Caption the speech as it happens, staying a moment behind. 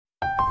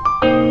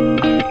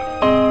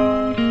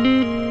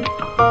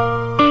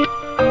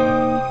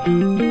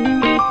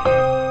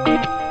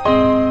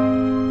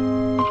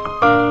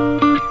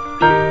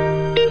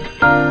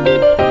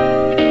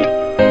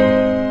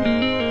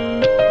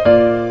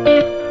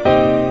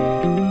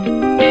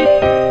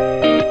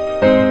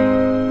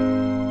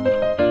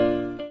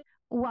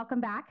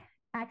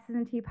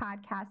Patriarchy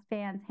podcast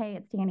fans. Hey,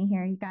 it's Danny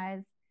here, you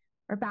guys.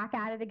 We're back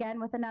at it again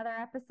with another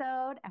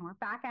episode, and we're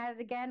back at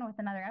it again with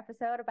another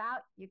episode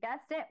about, you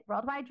guessed it,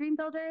 Worldwide Dream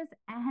Builders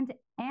and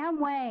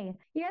Amway.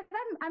 You guys,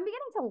 I'm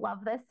beginning to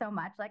love this so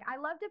much. Like, I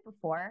loved it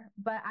before,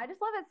 but I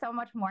just love it so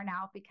much more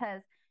now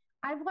because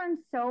I've learned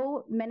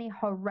so many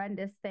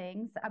horrendous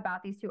things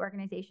about these two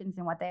organizations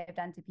and what they've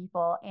done to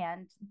people.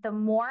 And the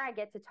more I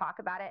get to talk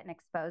about it and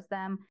expose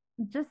them,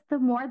 just the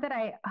more that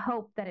I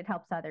hope that it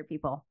helps other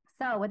people.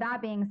 So with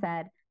that being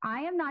said,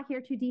 I am not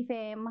here to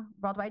defame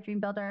Worldwide Dream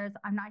Builders.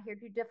 I'm not here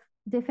to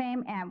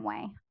defame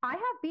Amway. I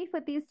have beef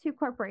with these two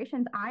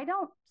corporations. I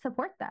don't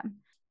support them.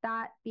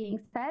 That being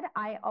said,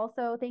 I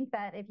also think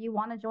that if you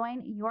want to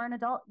join, you're an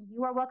adult,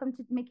 you are welcome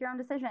to make your own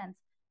decisions.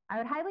 I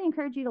would highly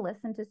encourage you to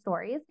listen to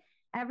stories.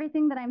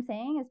 Everything that I'm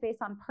saying is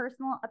based on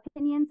personal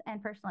opinions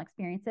and personal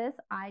experiences.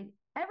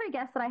 Every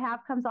guest that I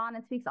have comes on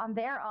and speaks on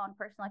their own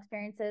personal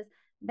experiences,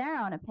 their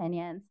own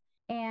opinions.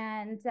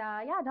 And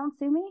yeah, don't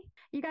sue me.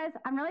 You guys,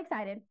 I'm really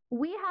excited.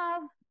 We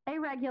have a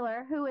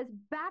regular who is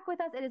back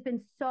with us. It has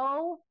been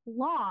so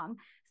long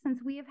since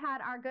we have had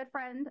our good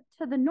friend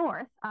to the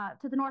north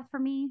for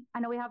me.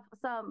 I know we have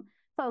some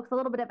folks a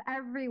little bit of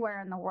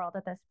everywhere in the world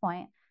at this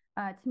point.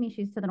 To me,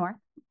 she's to the north.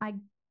 My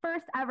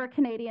first ever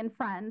Canadian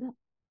friend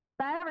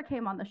that ever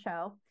came on the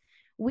show.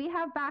 We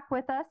have back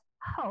with us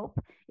Hope.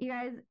 You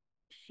guys,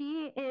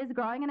 she is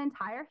growing an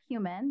entire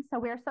human. So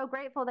we are so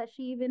grateful that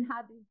she even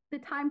had the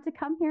time to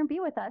come here and be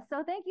with us.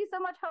 So thank you so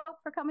much, Hope,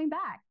 for coming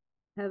back.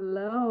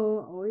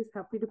 Hello. Always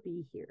happy to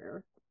be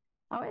here.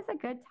 Always a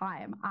good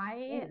time.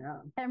 I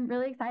am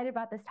really excited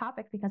about this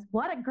topic because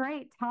what a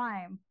great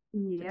time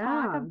to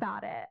talk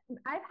about it.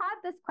 I've had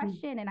this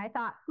question and I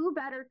thought, who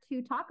better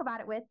to talk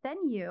about it with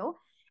than you?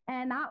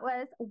 And that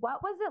was,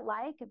 what was it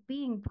like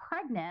being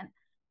pregnant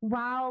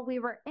while we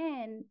were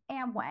in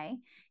Amway?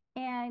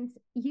 And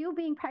you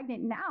being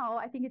pregnant now,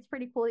 I think it's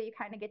pretty cool that you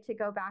kind of get to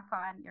go back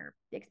on your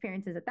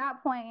experiences at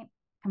that point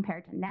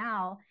compared to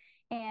now.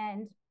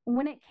 And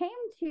when it came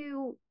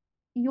to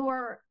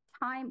your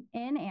time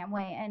in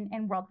Amway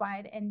and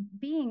Worldwide and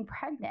being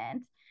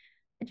pregnant,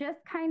 just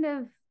kind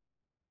of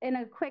in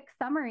a quick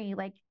summary,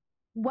 like,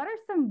 what are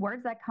some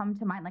words that come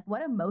to mind? Like,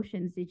 what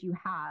emotions did you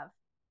have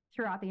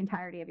throughout the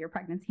entirety of your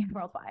pregnancy and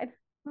Worldwide?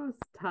 I was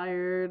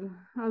tired.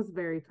 I was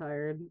very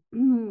tired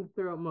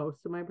throughout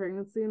most of my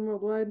pregnancy and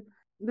Worldwide.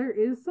 There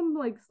is some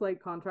like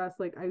slight contrast.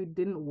 Like, I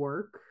didn't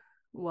work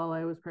while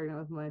I was pregnant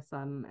with my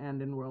son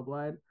and in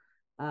Worldwide.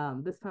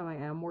 This time I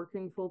am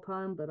working full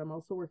time, but I'm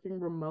also working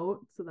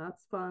remote, so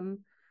that's fun.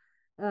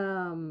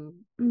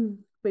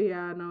 But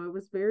yeah, no, it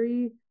was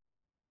very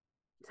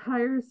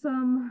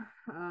tiresome.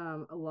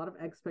 A lot of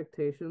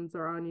expectations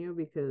are on you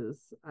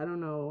because I don't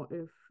know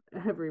if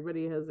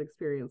everybody has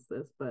experienced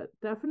this, but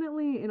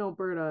definitely in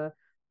Alberta,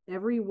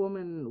 every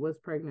woman was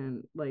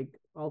pregnant like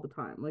all the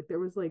time. Like, there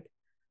was like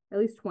at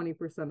least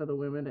 20% of the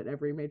women at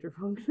every major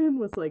function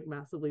was like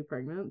massively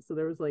pregnant. So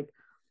there was like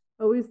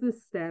always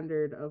this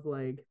standard of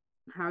like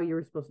how you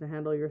were supposed to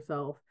handle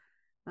yourself,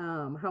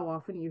 how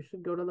often you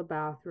should go to the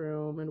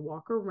bathroom and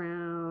walk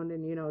around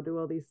and, do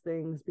all these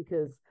things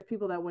because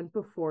people that went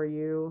before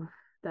you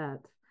that,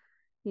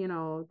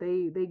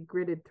 they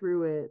gritted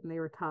through it and they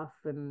were tough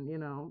and,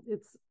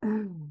 it's,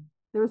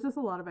 there was just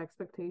a lot of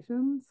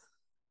expectations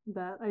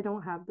that I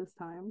don't have this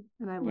time.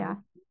 And I Yeah.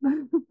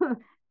 like,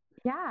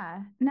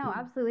 yeah, no,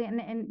 absolutely.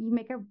 And you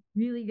make a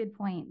really good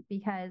point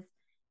because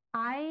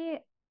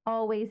I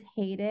always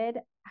hated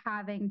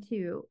having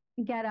to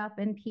get up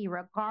and pee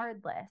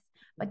regardless.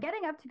 But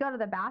getting up to go to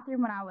the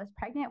bathroom when I was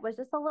pregnant was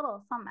just a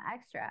little something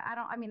extra.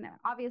 I mean,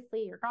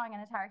 obviously you're growing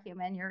an entire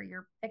human,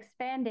 you're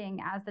expanding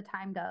as the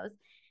time goes.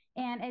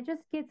 And it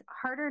just gets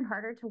harder and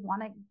harder to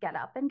want to get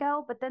up and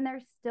go. But then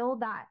there's still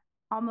that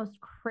almost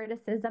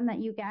criticism that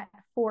you get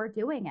for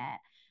doing it.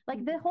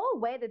 Like, the whole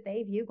way that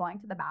they view going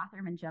to the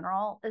bathroom in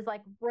general is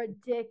like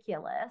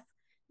ridiculous.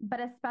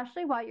 But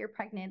especially while you're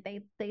pregnant,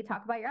 they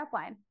talk about your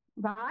upline.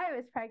 While I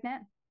was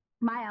pregnant,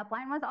 my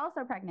upline was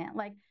also pregnant.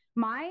 Like,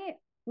 my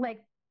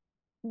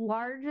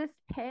largest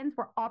pins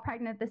were all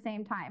pregnant at the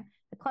same time.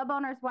 The club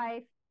owner's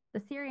wife,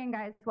 the Syrian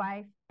guy's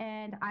wife,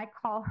 and I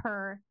call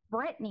her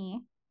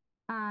Brittany.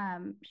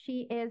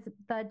 She is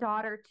the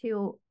daughter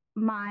to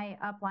my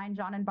upline,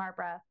 John and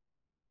Barbara.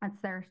 That's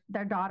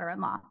their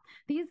daughter-in-law.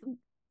 It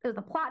was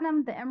the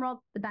platinum, the emerald,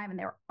 the diamond.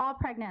 They were all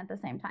pregnant at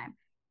the same time.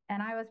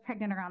 And I was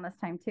pregnant around this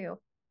time too.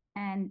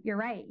 And you're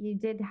right. You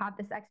did have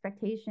this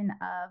expectation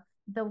of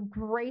the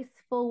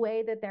graceful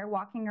way that they're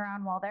walking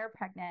around while they're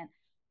pregnant,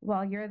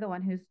 while you're the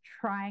one who's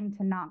trying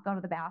to not go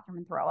to the bathroom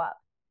and throw up.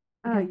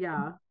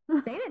 yeah.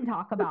 They didn't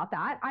talk about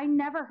that. I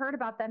never heard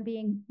about them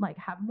being like,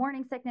 have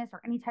morning sickness or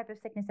any type of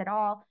sickness at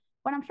all.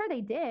 But I'm sure they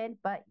did,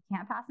 but you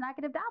can't pass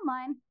negative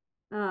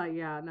downline.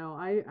 Yeah, no,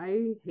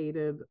 I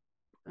hated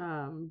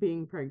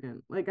being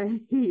pregnant. Like,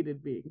 I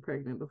hated being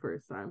pregnant the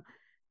first time.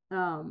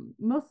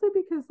 Mostly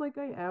because like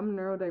I am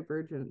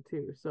neurodivergent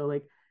too. So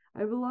like I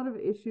have a lot of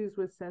issues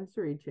with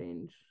sensory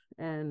change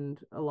and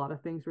a lot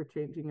of things were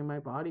changing in my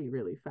body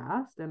really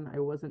fast and I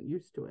wasn't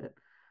used to it.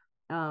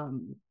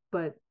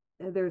 But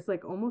there's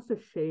like almost a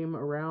shame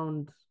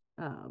around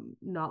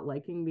not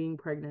liking being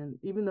pregnant,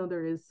 even though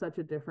there is such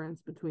a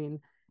difference between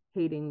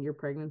hating your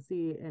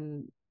pregnancy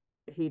and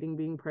hating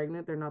being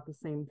pregnant. They're not the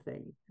same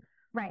thing,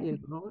 Right. you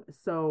know?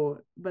 So,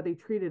 but they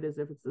treat it as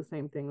if it's the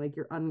same thing, like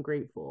you're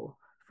ungrateful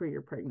for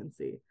your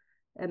pregnancy.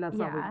 And that's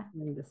not what Yeah.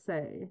 you're trying to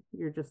say.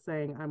 You're just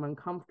saying, I'm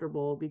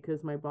uncomfortable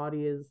because my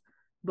body is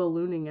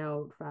ballooning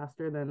out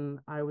faster than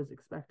I was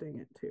expecting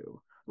it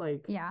to.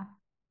 Yeah.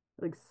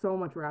 Like so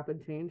much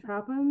rapid change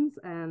happens,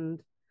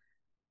 and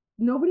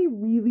nobody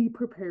really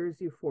prepares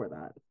you for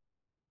that.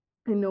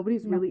 And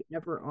nobody's No. really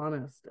ever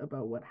honest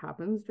about what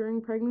happens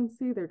during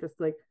pregnancy. They're just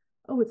like,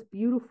 oh, it's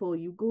beautiful.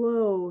 You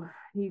glow.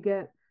 You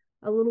get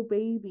a little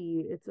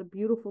baby. It's a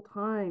beautiful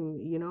time.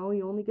 You know,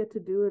 you only get to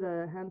do it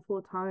a handful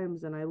of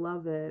times, and I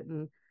love it.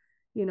 And,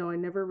 you know, I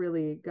never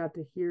really got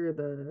to hear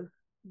the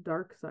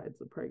dark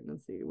sides of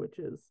pregnancy, which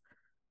is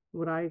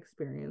what I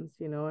experienced.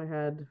 You know, I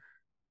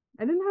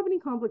didn't have any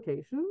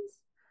complications,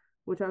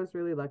 which I was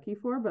really lucky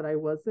for, but I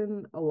was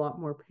in a lot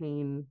more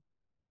pain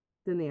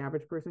than the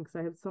average person because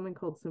I have something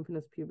called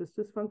symphysis pubis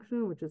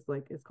dysfunction, which is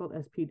like it's called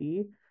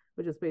SPD,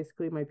 which is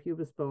basically my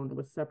pubis bone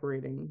was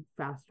separating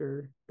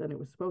faster than it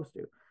was supposed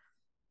to,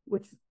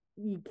 which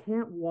you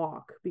can't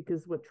walk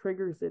because what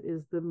triggers it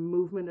is the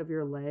movement of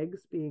your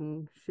legs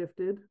being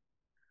shifted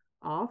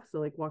off. So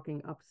like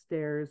walking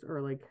upstairs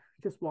or like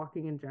just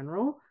walking in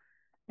general.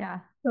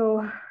 Yeah.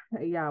 So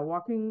yeah,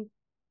 walking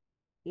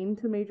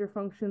into major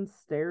functions,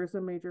 stairs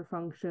of major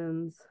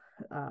functions,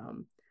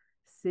 um,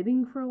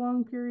 sitting for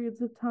long periods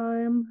of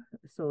time.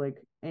 So, like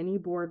any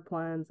board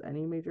plans,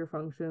 any major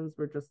functions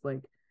were just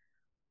like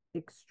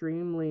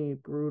extremely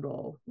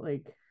brutal.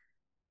 Like,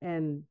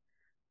 and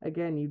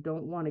again, you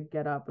don't want to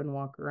get up and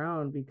walk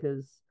around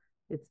because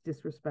it's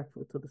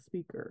disrespectful to the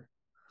speaker.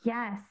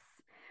 Yes.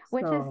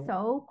 Which is So,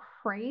 so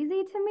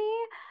crazy to me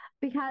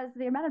because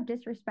the amount of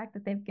disrespect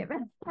that they've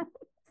given.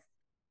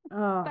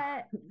 uh,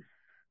 but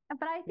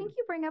But I think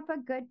you bring up a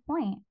good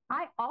point.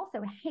 I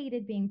also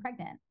hated being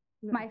pregnant,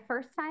 yeah. my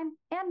first time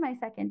and my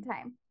second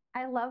time.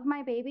 I love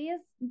my babies,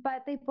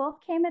 but they both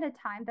came at a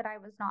time that I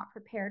was not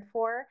prepared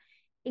for.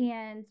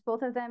 And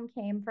both of them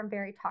came from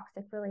very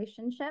toxic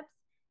relationships.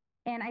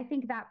 And I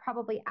think that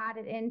probably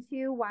added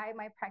into why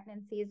my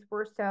pregnancies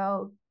were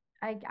so,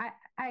 I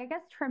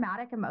guess,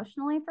 traumatic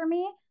emotionally for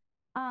me.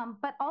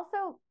 But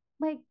also,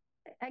 like,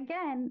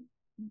 again,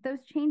 those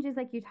changes,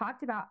 like you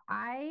talked about,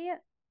 I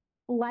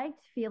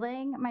liked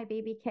feeling my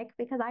baby kick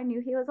because I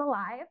knew he was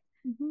alive.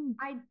 Mm-hmm.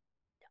 I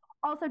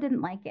also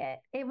didn't like it.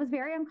 It was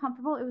very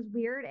uncomfortable. It was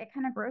weird. It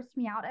kind of grossed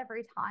me out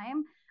every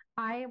time.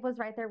 I was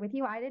right there with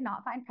you. I did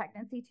not find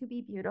pregnancy to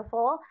be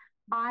beautiful.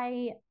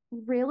 I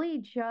really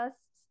just,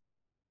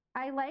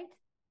 I liked,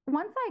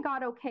 once I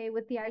got okay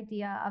with the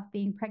idea of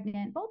being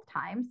pregnant both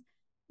times,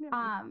 Yeah.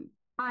 um,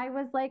 I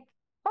was like,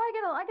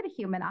 oh, I get a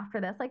human after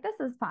this. Like, this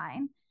is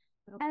fine.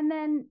 Yep. And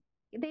then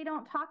they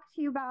don't talk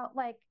to you about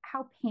like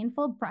how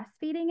painful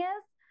breastfeeding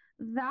is.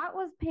 That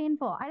was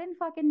painful. I didn't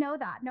fucking know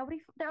that. Nobody,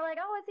 they're like,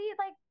 oh, is he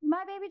like,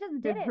 my baby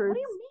just did It it. What do hurts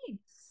you mean?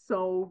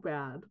 so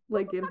bad. What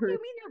Like the it fuck do you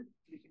hurts. mean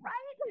you're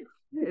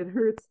right? It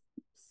hurts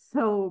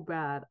so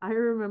bad. I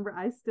remember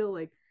I still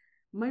like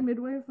my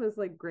midwife was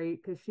like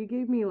great because she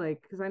gave me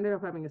like because I ended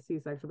up having a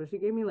C-section, but she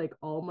gave me like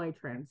all my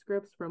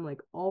transcripts from like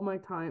all my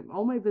time,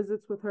 all my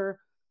visits with her,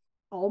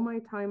 all my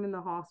time in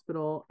the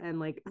hospital, and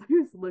like I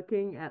was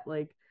looking at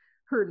like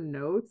her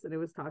notes and it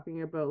was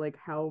talking about like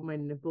how my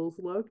nipples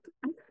looked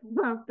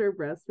after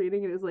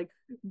breastfeeding and it was like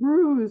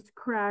bruised,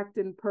 cracked,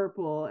 and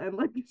purple, and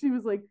like she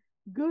was like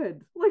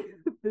good, like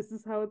this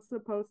is how it's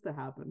supposed to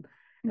happen.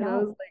 And I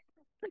was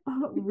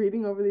No.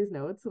 reading over these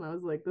notes and I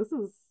was like, this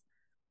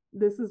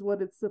is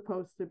what it's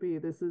supposed to be.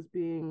 This is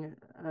being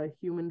a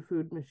human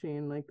food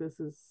machine. Like this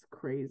is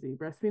crazy.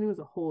 Breastfeeding was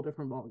a whole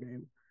different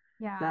ballgame.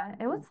 That Yeah,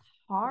 it was was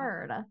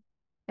hard.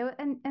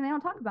 And they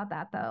don't talk about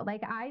that though.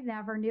 Like I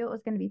never knew it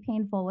was going to be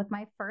painful. With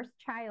my first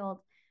child,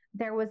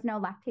 there was no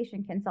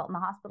lactation consultant.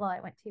 The hospital I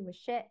went to was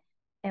shit.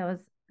 It was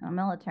a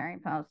military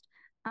post.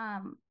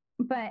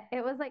 But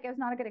it was like it was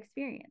not a good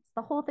experience.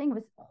 The whole thing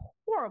was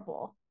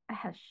horrible. I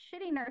had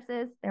shitty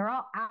nurses. They were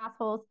all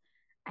assholes.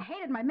 I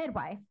hated my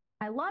midwife.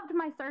 I loved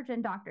my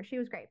surgeon doctor. She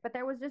was great, but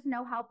there was just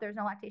no help. There's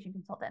no lactation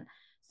consultant.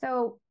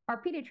 So our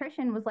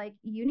pediatrician was like,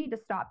 "You need to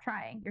stop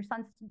trying. Your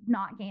son's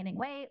not gaining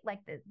weight. Like,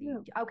 yeah.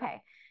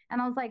 okay." And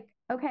I was like,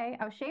 "Okay."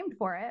 I was shamed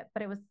for it,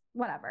 but it was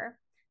whatever.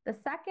 The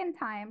second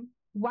time,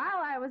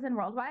 while I was in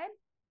Worldwide,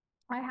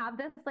 I have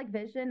this like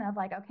vision of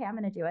like, okay, I'm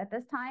going to do it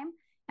this time.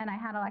 And I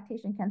had a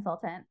lactation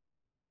consultant,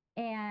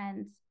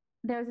 and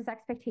there was this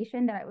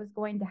expectation that it was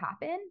going to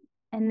happen.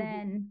 And Mm-hmm.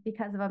 then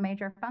because of a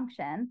major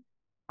function,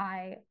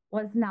 I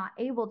was not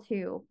able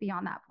to be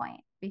on that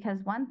point. Because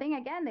one thing,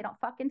 again, they don't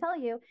fucking tell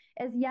you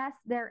is yes,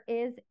 there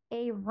is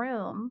a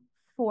room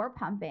for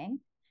pumping,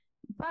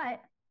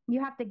 but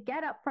you have to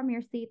get up from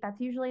your seat. That's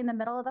usually in the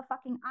middle of the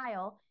fucking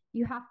aisle.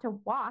 You have to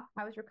walk.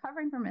 I was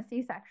recovering from a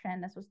C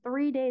section. This was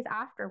 3 days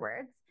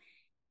afterwards.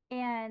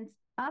 And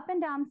up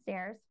and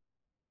downstairs,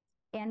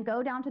 and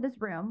go down to this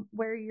room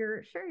where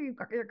you're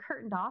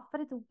curtained off,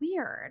 but it's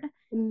weird.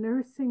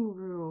 Nursing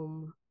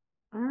room.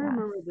 I Yes.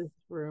 remember this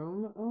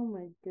room. Oh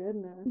my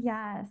goodness.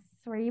 Yes,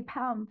 where you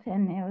pump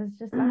and it was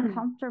just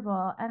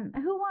uncomfortable. And I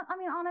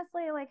mean,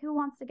 honestly, like who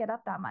wants to get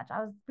up that much?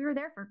 We were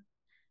there for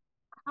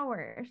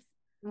hours.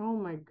 Oh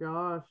my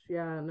gosh.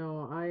 Yeah,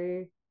 no,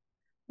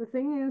 the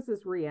thing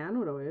is Rianne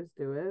would always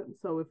do it.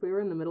 So if we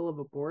were in the middle of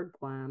a board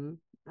plan,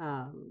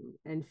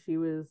 and she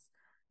was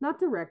not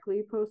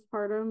directly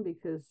postpartum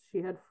because she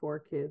had four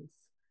kids.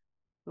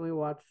 And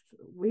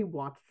we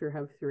watched her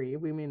have three. I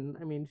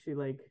mean she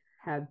like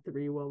had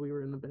three while we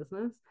were in the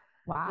business.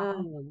 Wow.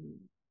 Um,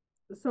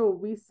 so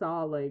we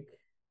saw like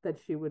that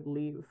she would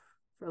leave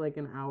for like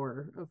an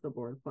hour of the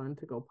board plan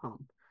to go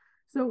pump.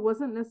 So it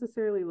wasn't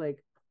necessarily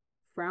like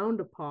frowned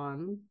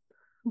upon,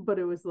 but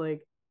it was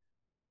like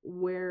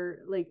where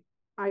like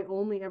I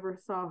only ever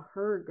saw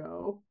her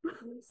go.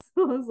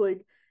 So I was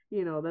like,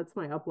 that's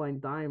my upline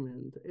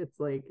diamond. It's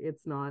like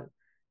it's not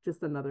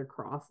just another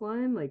cross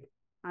line. Like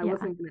I Yeah,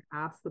 wasn't gonna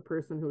ask the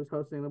person who was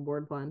hosting the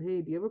board plan,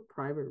 hey, do you have a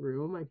private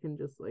room I can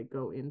just like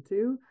go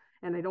into?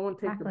 And I don't want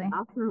to take the exactly.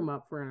 bathroom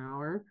up for an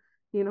hour.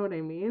 You know what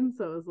I mean?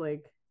 So it was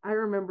like I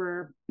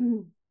remember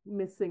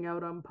missing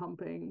out on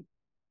pumping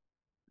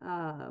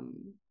um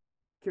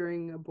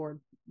during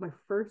my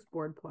first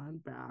board plan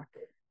back,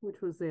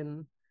 which was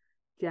in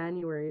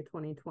January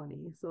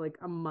 2020. So like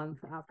a month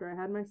after I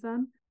had my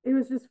son. It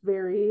was just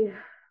very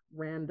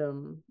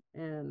random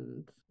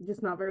and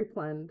just not very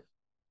planned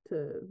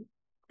to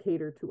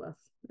cater to us,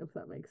 if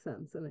that makes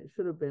sense. And it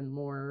should have been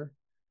more.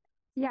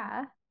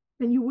 Yeah.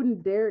 And you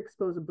wouldn't dare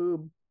expose a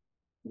boob.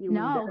 You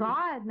wouldn't No, dare.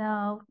 God,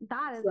 no.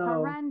 That is So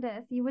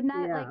horrendous. You would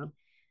not like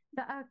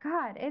yeah.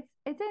 God,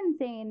 it's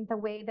insane the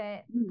way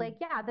that like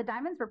yeah, the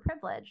diamonds were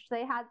privileged.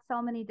 They had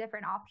so many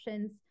different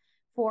options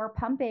for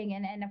pumping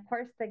and of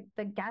course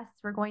the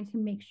guests were going to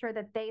make sure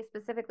that they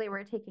specifically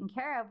were taken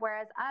care of.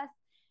 Whereas us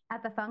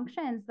at the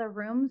functions, the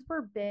rooms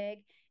were big.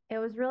 It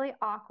was really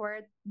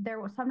awkward.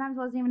 There was sometimes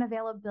wasn't even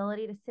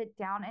availability to sit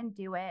down and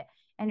do it.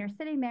 And you're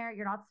sitting there,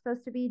 you're not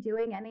supposed to be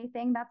doing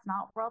anything that's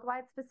not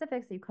worldwide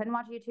specific. So you couldn't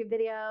watch YouTube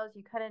videos.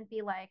 You couldn't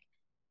be like,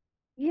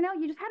 you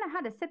just kind of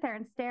had to sit there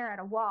and stare at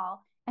a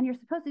wall, and you're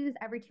supposed to do this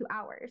every 2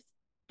 hours.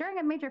 During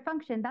a major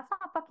function, that's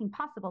not fucking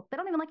possible. They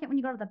don't even like it when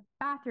you go to the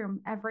bathroom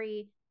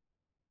every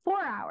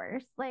 4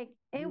 hours. Like,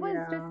 it was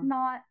just Yeah.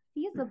 not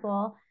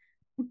feasible.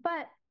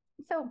 But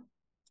so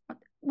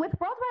with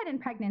worldwide in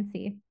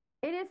pregnancy,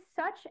 it is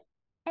such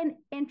an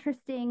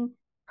interesting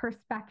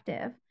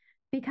perspective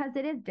because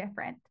it is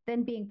different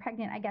than being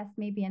pregnant, I guess,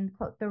 maybe in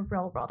quote, the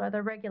real world or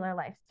the regular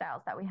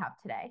lifestyles that we have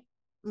today.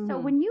 So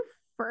Mm-hmm. when you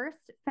first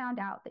found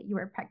out that you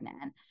were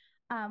pregnant,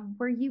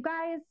 were you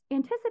guys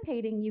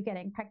anticipating you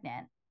getting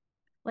pregnant?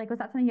 Like, was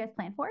that something you guys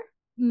planned for?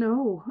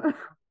 No.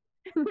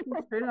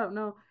 Straight up,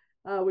 no.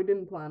 We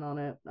didn't plan on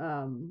it.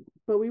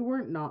 But we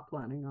weren't not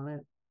planning on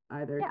it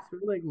either Yeah. because we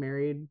were like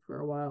married for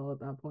a while at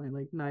that point,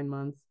 like 9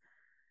 months.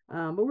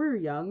 But we were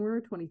young. We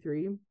were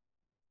 23,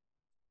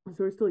 so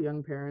we are still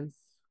young parents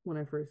when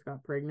I first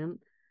got pregnant.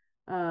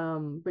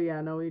 But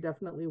yeah, no, we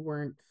definitely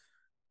weren't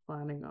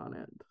planning on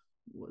it.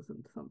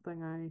 Wasn't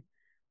something I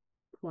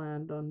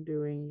planned on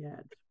doing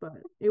yet, but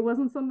it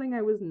wasn't something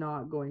I was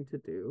not going to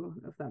do,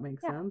 if that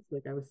makes Yeah. sense.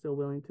 Like I was still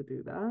willing to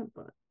do that,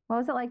 but What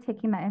was it like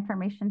taking that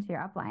information to your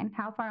upline?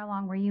 How far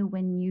along were you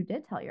when you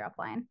did tell your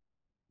upline?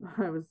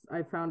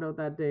 I found out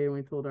that day and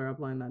we told our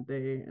upline that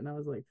day and I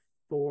was like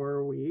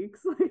 4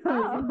 weeks. Like I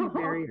was like Oh,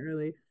 very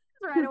early.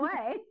 right Because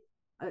away.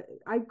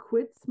 I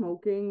quit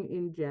smoking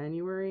in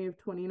January of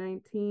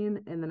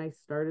 2019 and then I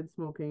started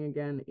smoking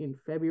again in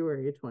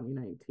February of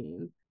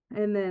 2019.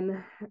 And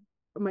then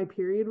my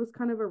period was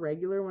kind of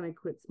irregular when I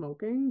quit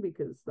smoking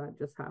because that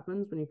just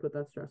happens when you put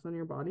that stress on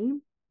your body.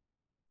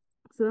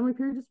 So then my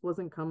period just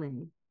wasn't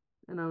coming.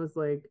 And I was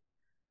like,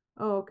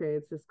 oh, okay,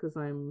 it's just because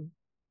I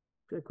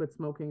quit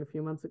smoking a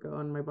few months ago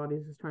and my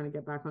body's just trying to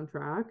get back on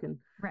track.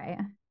 Right.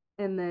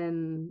 And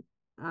then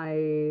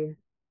I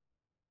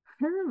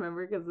I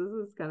remember because this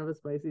is kind of a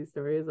spicy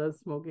story as I was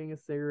smoking a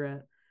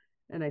cigarette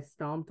and I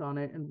stomped on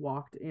it and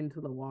walked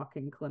into the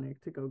walk-in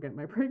clinic to go get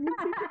my pregnancy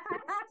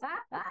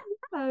test.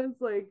 I was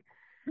like,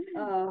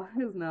 oh,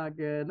 it's not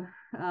good.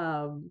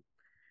 Um,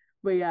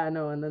 but yeah,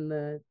 no, and then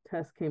the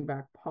test came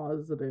back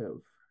positive,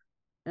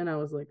 and I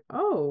was like,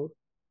 oh,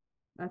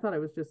 I thought it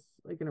was just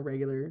like an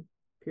irregular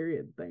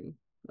period thing.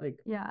 Like,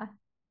 Yeah.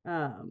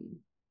 um,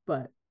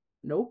 but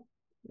nope,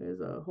 it was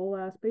a whole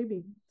ass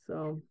baby.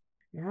 So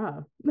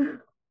yeah.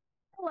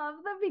 Love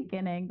the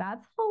beginning.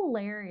 That's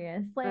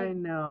hilarious. I Like,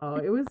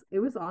 know. It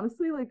was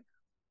honestly like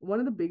one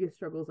of the biggest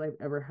struggles I've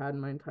ever had in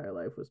my entire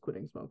life was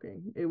quitting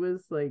smoking. It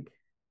was like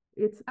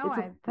oh, it's a I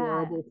bet.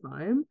 horrible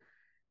time.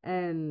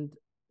 And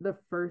the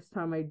first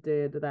time I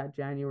did that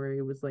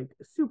January was like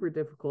super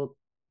difficult.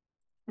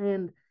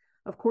 And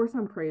of course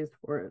I'm praised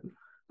for it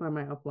by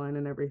my upline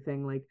and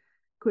everything. Like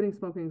quitting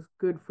smoking is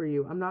good for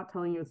you. I'm not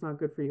telling you it's not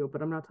good for you,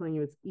 but I'm not telling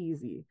you it's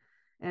easy.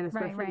 And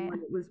Right, especially right. when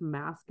it was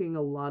masking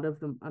a lot of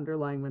the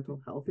underlying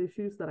mental health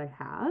issues that I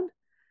had.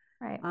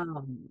 Right.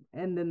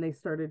 And then they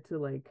started to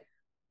like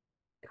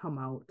come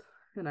out,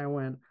 and I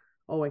went,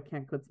 oh, I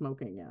can't quit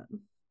smoking yet.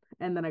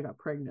 And then I got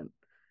pregnant,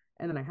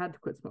 and then I had to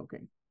quit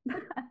smoking.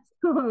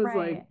 So I was like,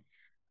 Right.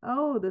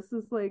 oh, this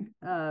is like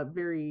a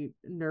very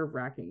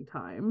nerve-wracking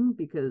time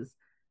because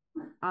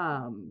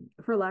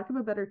for lack of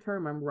a better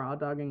term, I'm raw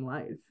dogging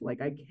life.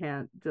 Like I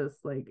can't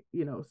just like,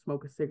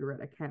 smoke a cigarette.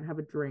 I can't have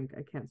a drink.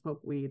 I can't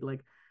smoke weed. Like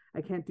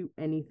I can't do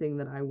anything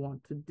that I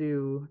want to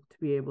do to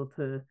be able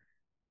to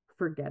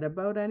forget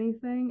about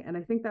anything. And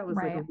I think that was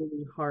like a Right.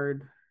 really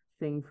hard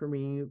thing for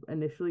me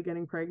initially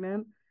getting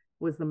pregnant,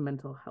 was the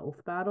mental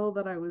health battle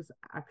that I was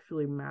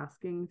actually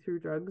masking through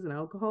drugs and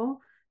alcohol,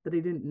 that I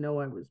didn't know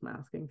I was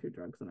masking through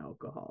drugs and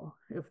alcohol,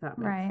 if that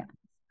makes Right. sense.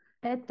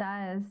 It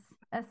does,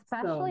 So,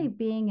 especially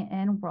being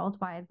in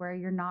worldwide where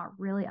you're not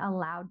really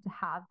allowed to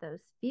have those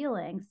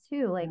feelings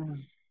too. Like yeah.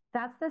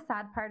 that's the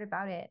sad part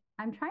about it.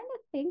 I'm trying to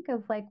think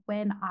of like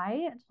when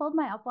I told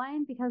my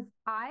upline, because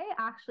I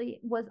actually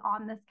was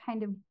on this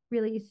kind of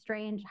really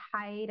strange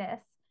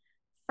hiatus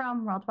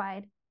from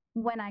worldwide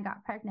when I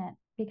got pregnant,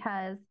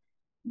 because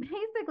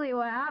basically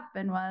what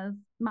happened was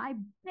my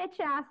bitch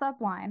ass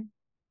upline,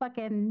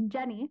 fucking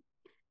Jenny,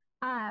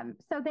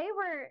 so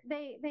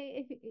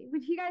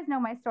if you guys know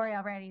my story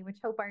already, which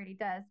Hope already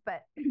does,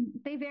 but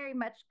they very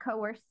much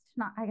coerced,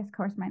 not, I guess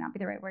coerced might not be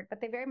the right word, but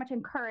they very much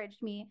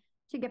encouraged me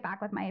to get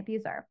back with my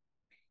abuser.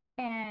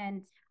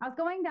 And I was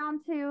going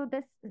down to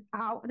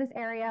this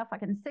area,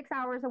 fucking 6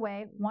 hours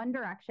away, one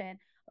direction. I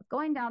was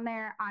going down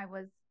there. I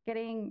was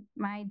getting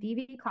my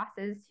DV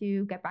classes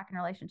to get back in a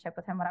relationship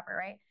with him, whatever,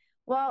 right?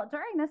 Well,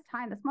 during this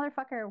time, this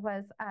motherfucker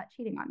was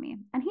cheating on me,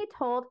 and he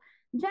told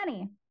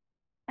Jenny,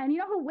 and you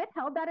know who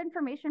withheld that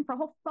information for a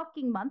whole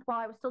fucking month while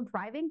I was still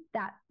driving?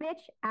 That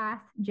bitch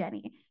ass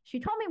Jenny. She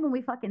told me when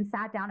we fucking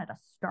sat down at a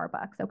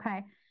Starbucks,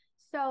 okay?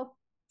 So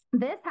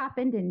this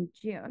happened in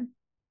June.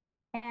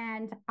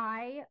 And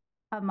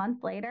a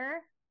month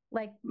later,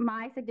 like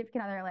my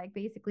significant other, like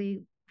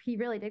basically, he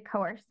really did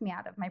coerce me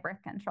out of my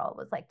birth control,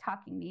 was like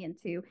talking me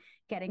into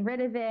getting rid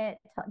of it,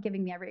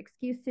 giving me every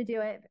excuse to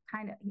do it,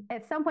 kind of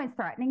at some points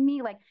threatening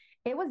me. Like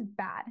it was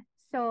bad.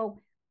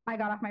 So I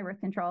got off my birth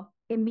control,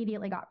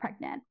 immediately got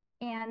pregnant.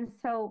 And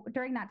so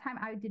during that time,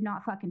 I did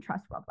not fucking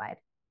trust worldwide.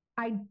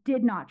 I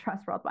did not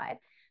trust worldwide.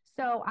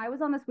 So I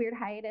was on this weird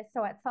hiatus.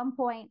 So at some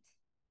point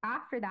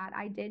after that,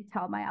 I did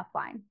tell my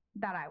upline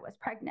that I was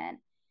pregnant.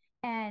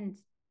 And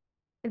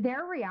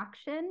their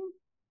reaction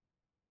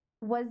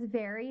was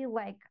very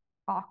like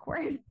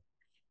awkward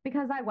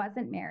because I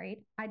wasn't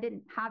married. I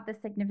didn't have the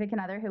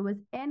significant other who was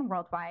in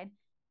worldwide.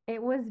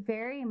 It was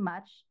very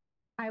much,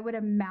 I would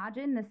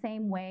imagine, the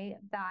same way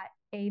that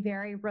a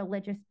very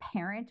religious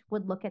parent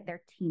would look at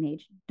their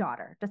teenage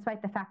daughter,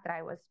 despite the fact that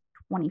I was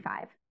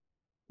 25.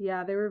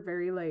 Yeah, they were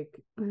very like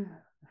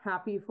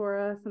happy for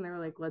us, and they were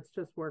like, let's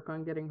just work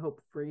on getting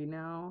Hope free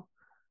now,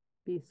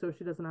 be so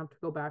she doesn't have to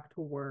go back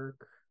to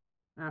work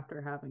after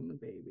having the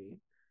baby.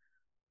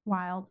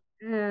 Wild.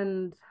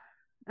 And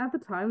at the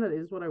time, that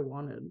is what I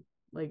wanted.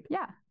 Like,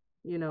 Yeah.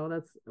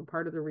 that's a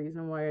part of the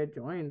reason why I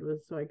joined,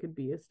 was so I could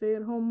be a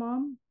stay-at-home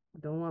mom. I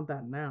don't want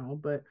that now,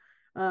 but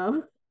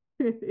um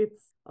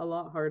it's a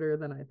lot harder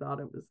than I thought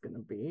it was going to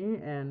be,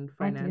 and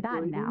I do that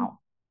financially, now.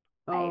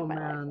 I oh hate my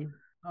life. man.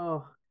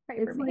 Oh, Pray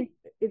for it's like me.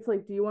 it's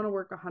like do you want to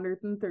work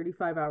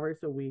 135 hours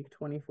a week,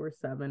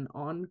 24/7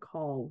 on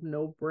call,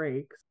 no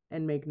breaks,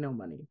 and make no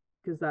money?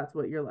 Because that's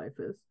what your life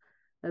is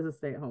as a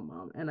stay-at-home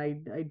mom. And I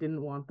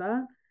didn't want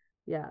that.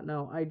 Yeah,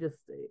 no,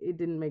 it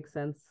didn't make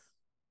sense.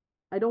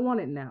 I don't want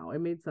it now. It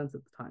made sense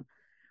at the time.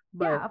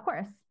 Yeah, But of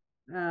course.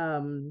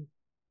 um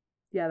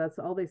yeah, that's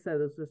all they said,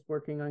 was just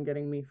working on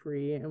getting me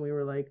free, and we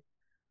were like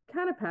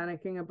kind of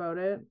panicking about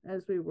it,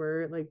 as we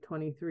were like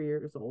 23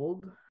 years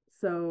old.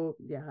 So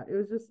yeah, it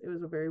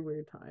was a very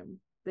weird time.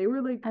 They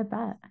were like I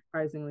bet.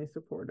 surprisingly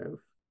supportive.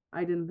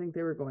 I didn't think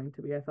they were going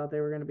to be. I thought they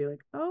were going to be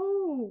like,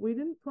 "Oh, we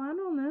didn't plan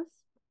on this,"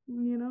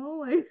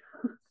 like.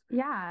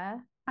 Yeah.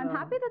 I'm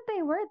happy Um, that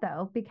they were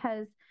though,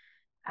 because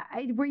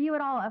were you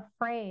at all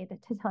afraid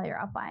to tell your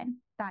upline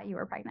that you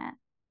were pregnant?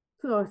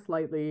 so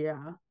slightly,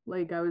 yeah.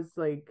 Like I was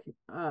like,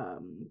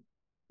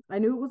 I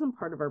knew it wasn't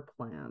part of our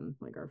plan,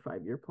 like our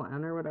 5-year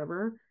plan or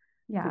whatever,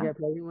 to Yeah. get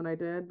pregnant when I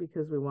did,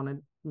 because we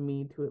wanted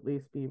me to at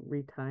least be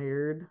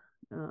retired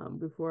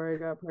before I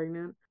got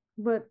pregnant.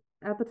 But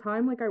at the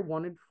time, like I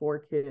wanted 4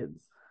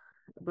 kids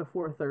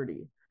before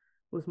 30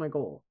 was my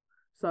goal.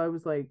 So I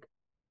was like,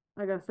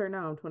 I gotta start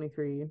now. I'm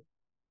 23.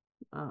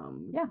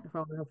 Yeah. If I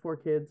want to have 4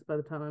 kids by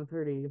the time I'm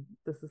 30,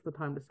 this is the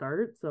time to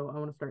start. So I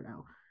want to start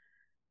now.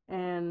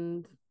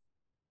 And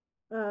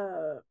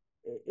uh,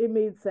 it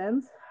made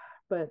sense,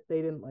 but they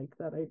didn't like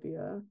that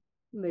idea.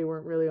 They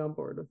weren't really on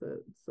board with it.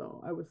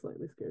 So I was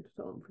slightly scared to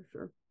tell them for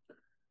sure.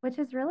 Which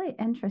is really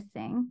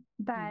interesting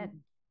that Mhm.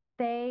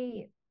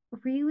 they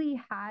really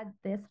had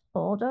this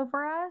hold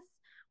over us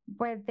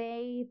where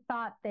they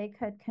thought they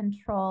could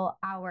control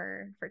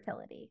our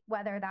fertility,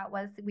 whether that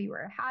was we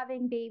were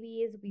having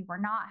babies, we were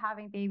not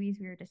having babies,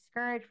 we were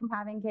discouraged from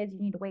having kids.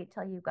 You need to wait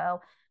till you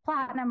go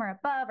platinum or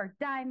above or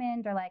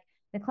diamond, or like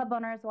the club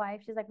owner's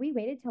wife, she's like, we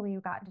waited till we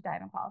got into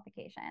diamond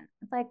qualification.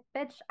 It's like,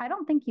 bitch, I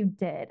don't think you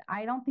did.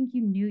 I don't think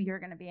you knew you were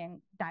going to be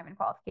in diamond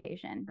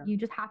qualification. Yeah. You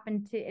just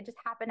happened to, it just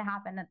happened to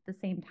happen at the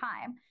same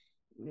time.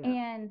 Yeah.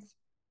 And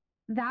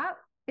that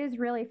is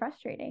really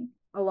frustrating.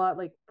 A lot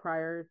like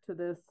prior to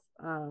this,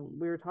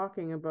 we were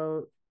talking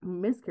about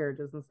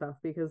miscarriages and stuff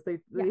because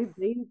Yes.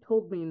 they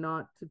told me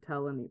not to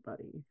tell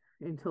anybody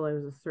until I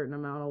was a certain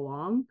amount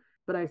along.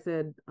 But I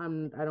said, I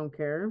don't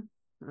care.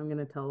 I'm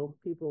gonna tell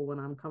people when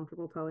I'm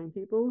comfortable telling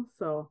people.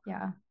 So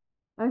Yeah.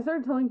 I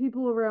started telling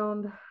people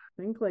around,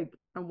 I think like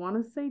I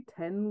want to say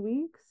 10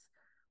 weeks,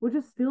 which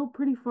is still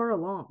pretty far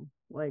along,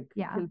 like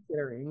Yeah.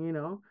 considering,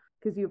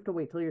 because you have to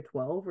wait till you're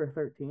 12 or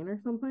 13 or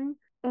something.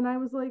 And I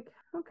was like,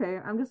 okay,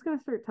 I'm just gonna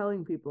start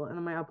telling people. And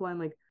then my upline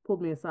like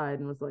pulled me aside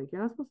and was like,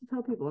 you're not supposed to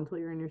tell people until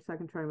you're in your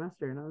second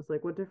trimester. And I was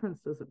like, what difference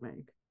does it make? I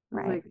was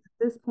Right. like, at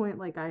this point,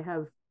 like I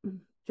have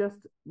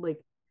just like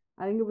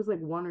I think it was like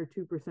 1 or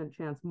 2%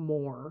 chance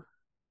more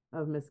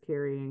of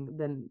miscarrying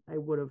than I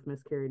would have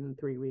miscarried in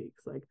 3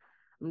 weeks. Like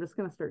I'm just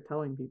gonna start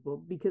telling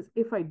people because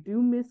if I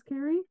do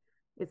miscarry,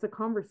 it's a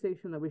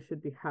conversation that we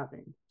should be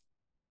having.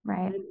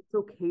 Right. And it's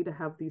okay to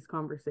have these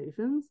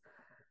conversations,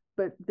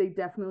 but they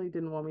definitely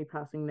didn't want me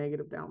passing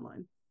negative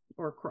downline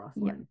or Yeah.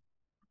 crossline.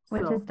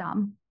 Which So is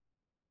dumb.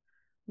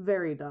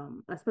 very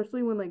dumb,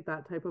 especially when like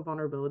that type of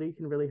vulnerability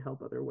can really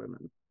help other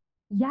women.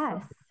 So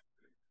Yes.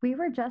 We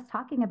were just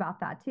talking about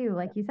that too.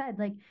 Like you said,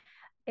 like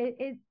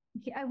it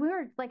we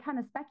were like kind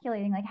of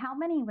speculating like how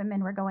many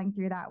women were going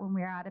through that when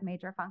we were at a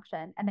major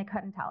function and they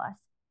couldn't tell us.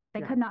 They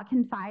yeah, could not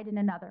confide in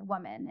another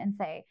woman and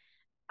say,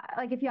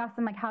 like if you ask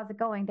them like how's it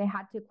going, they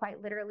had to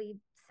quite literally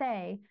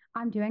say,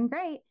 I'm doing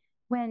great,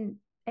 when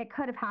it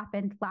could have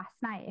happened last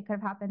night. It could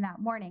have happened that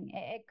morning.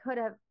 It could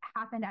have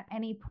happened at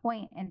any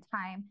point in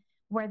time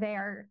where they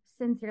are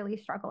sincerely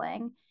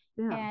struggling.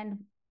 yeah,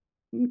 And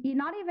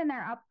not even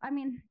their up. I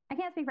mean, I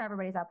can't speak for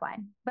everybody's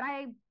upline, but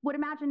I would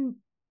imagine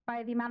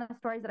by the amount of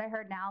stories that I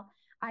heard now,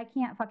 I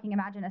can't fucking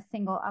imagine a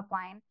single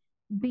upline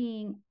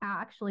being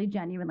actually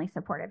genuinely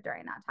supportive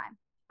during that time.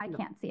 I no,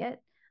 can't see it.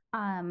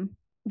 Um,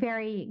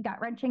 Very gut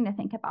wrenching to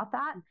think about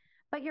that.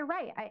 But you're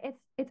right.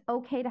 It's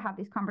okay to have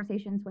these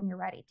conversations when you're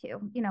ready to.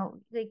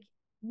 Like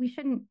we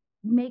shouldn't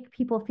make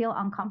people feel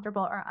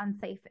uncomfortable or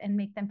unsafe and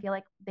make them feel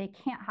like they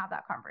can't have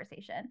that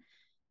conversation,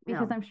 yeah,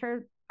 because I'm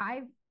sure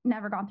I've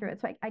never gone through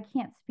it, so I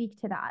can't speak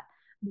to that.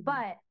 mm-hmm.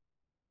 But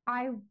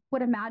I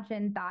would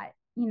imagine that,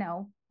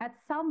 at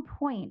some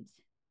point,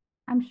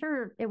 I'm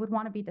sure it would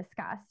want to be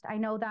discussed. I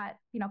know that,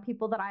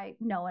 people that I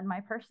know in my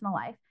personal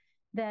life,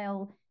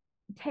 they'll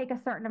take a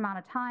certain amount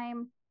of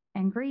time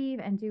and grieve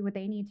and do what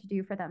they need to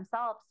do for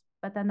themselves,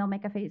 but then they'll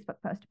make a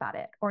Facebook post about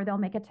it, or they'll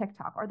make a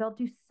TikTok, or they'll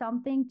do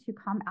something to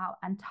come out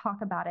and talk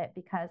about it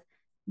because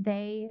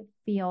they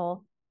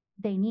feel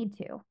they need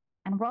to.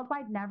 And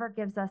Worldwide never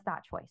gives us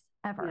that choice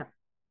Yeah, ever.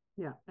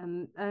 yeah,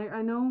 and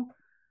I know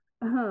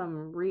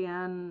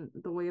Rianne,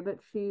 the way that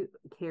she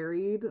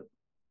carried,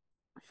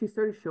 she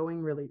started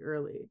showing really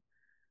early.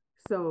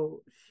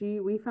 So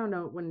we found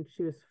out when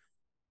she was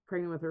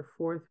pregnant with her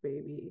fourth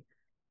baby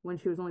when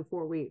she was only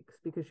 4 weeks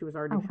because she was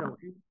already Oh, wow.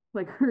 showing.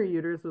 Like her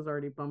uterus was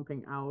already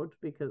bumping out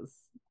because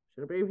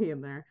she had a baby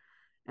in there.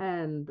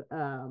 And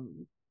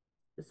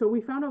so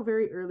we found out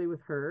very early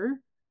with her.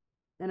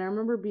 And I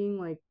remember being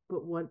like,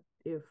 but what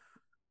if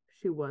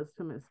she was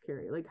to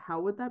miscarry? Like, how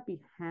would that be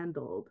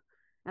handled?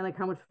 And like,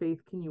 how much faith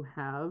can you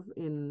have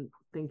in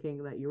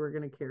thinking that you were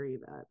going to carry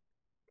that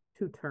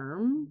to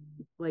term?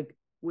 Like,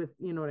 with,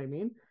 you know what I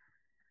mean?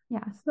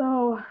 Yeah.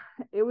 So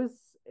it was,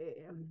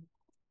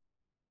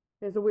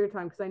 it's a weird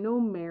time because I know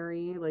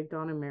Mary, like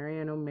Dawn and Mary,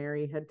 I know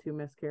Mary had two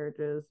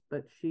miscarriages,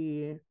 but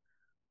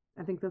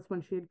I think that's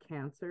when she had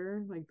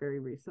cancer, like very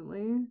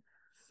recently.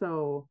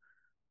 So,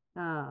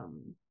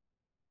 um,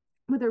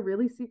 but they're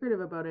really secretive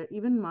about it.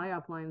 Even my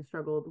upline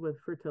struggled with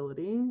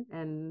fertility,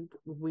 and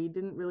we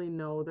didn't really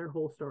know their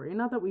whole story.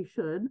 Not that we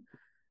should.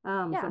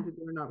 Some Yeah.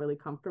 people were not really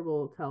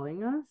comfortable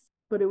telling us,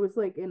 but it was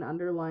like an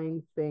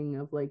underlying thing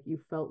of like you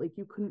felt like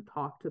you couldn't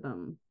talk to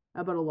them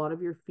about a lot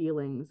of your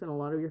feelings and a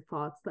lot of your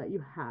thoughts that you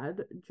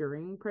had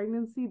during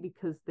pregnancy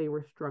because they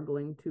were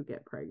struggling to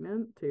get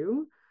pregnant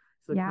too.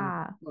 So kind of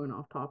Yeah. going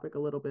off topic a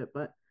little bit,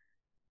 but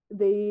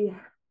they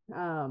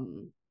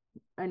um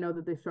I know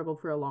that they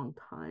struggled for a long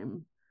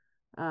time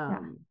Yeah.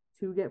 um,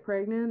 to get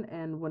pregnant.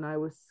 And when I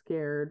was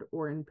scared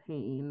or in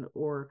pain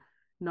or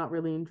not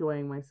really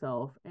enjoying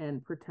myself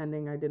and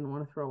pretending I didn't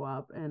want to throw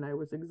up and I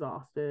was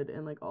exhausted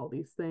and like all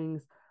these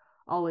things,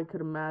 all I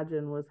could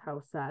imagine was how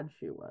sad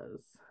she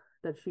was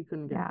that she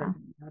couldn't get Yeah.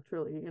 pregnant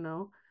naturally.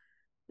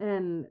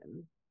 And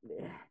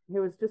it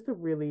was just a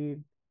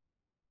really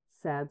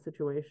sad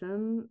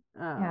situation.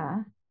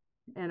 Yeah.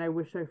 And I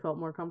wish I felt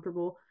more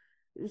comfortable.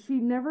 She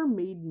never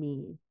made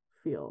me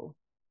feel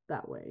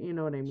that way. You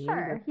know what I mean?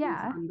 That Sure. is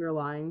Yeah.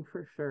 underlying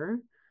for sure.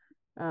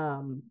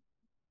 Um,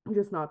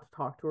 just not to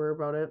talk to her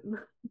about it.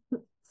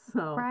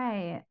 So,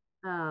 Right.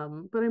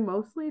 but I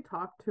mostly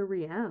talked to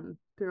Rianne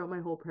throughout my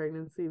whole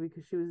pregnancy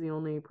because she was the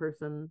only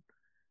person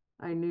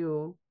I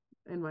knew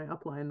in my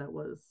upline that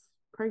was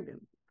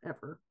pregnant.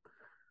 ever.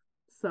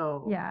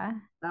 So Yeah.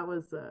 that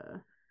was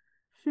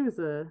she was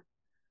a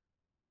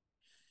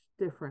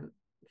different.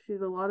 She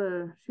had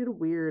a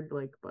weird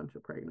like bunch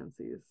of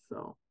pregnancies.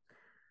 So,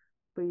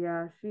 but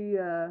yeah,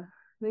 I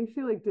think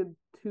she like did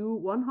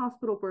one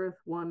hospital birth,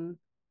 one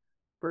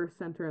birth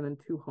center, and then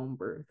two home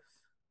births.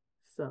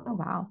 Oh, So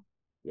wow.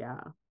 yeah,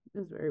 it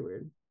was very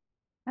weird.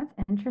 That's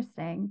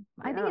interesting.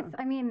 I think Yeah. it's,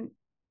 I mean,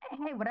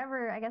 hey,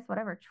 whatever, I guess,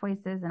 whatever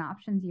choices and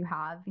options you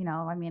have,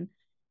 I mean,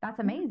 that's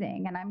Yeah.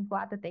 amazing. And I'm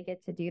glad that they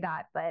get to do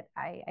that. But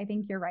I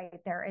think you're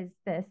right. There is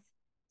this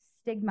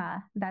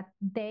stigma that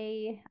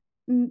they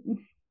do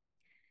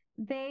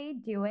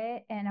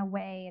it in a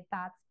way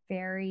that's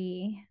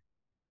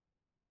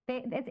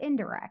it's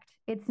indirect.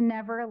 It's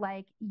never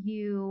like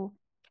you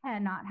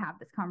cannot have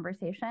this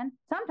conversation.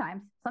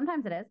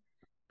 Sometimes it is,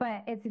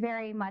 but it's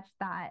very much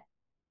that,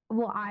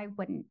 well, I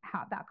wouldn't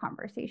have that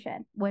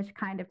conversation, which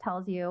kind of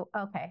tells you,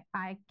 okay,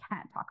 I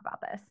can't talk about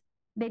this.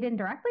 They didn't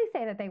directly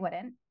say that they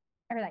wouldn't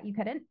or that you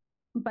couldn't,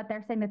 but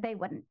they're saying that they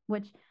wouldn't,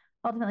 which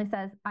ultimately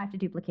says I have to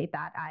duplicate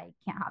that. I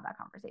can't have that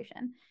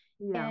conversation.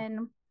 Yeah.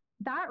 And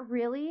that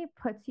really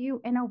puts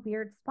you in a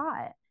weird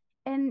spot.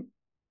 And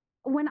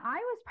when I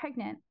was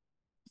pregnant,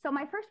 so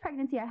my first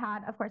pregnancy I had,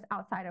 of course,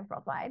 outside of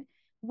Worldwide,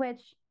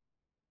 which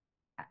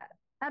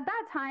at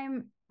that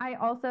time, I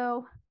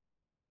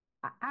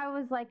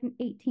was like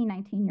 18,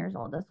 19 years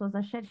old. This was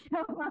a shit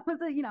show. I was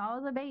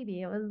a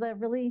baby. It was a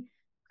really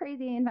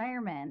crazy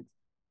environment.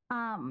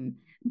 Um,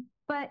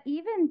 but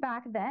even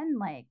back then,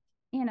 like,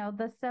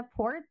 the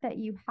support that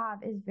you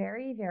have is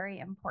very, very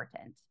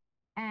important.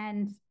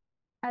 And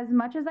as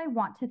much as I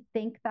want to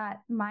think that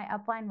my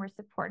upline were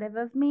supportive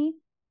of me,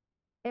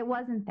 it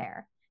wasn't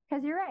there.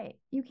 Because you're right.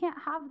 You can't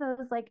have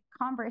those like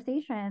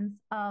conversations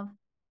of,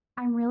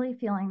 I'm really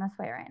feeling this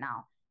way right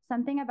now.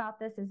 Something about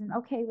this isn't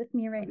okay with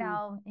me right Mhm.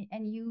 now.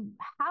 And you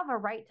have a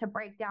right to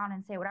break down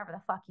and say whatever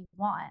the fuck you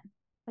want,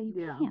 but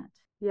you Yeah. can't.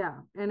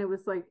 Yeah. And it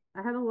was like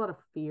I had a lot of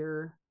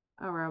fear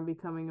around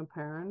becoming a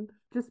parent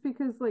just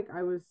because like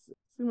this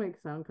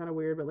might sound kind of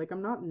weird, but like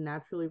I'm not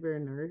naturally very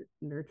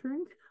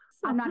nurturing.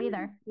 I'm So not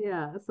either.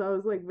 yeah, so I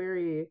was like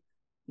very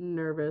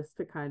nervous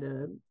to kind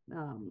of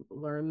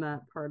learn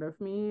that part of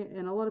me.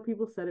 And a lot of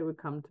people said it would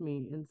come to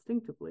me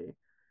instinctively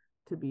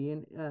to be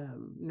an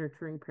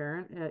nurturing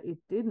parent. It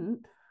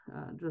didn't.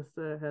 Just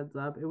a heads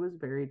up, it was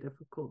very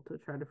difficult to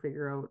try to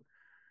figure out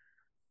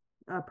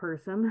a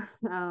person.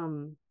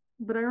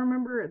 But I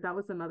remember that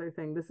was another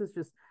thing. This is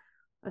just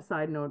a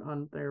side note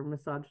on their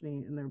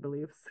misogyny and their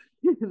beliefs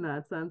in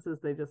that sense, is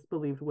they just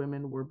believed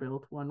women were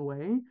built one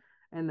way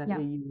and that Yep.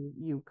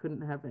 you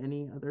couldn't have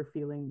any other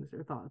feelings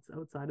or thoughts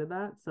outside of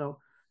that. So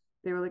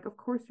they were like, of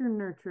course you're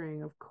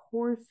nurturing, of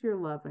course you're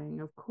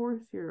loving, of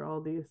course you're all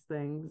these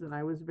things. And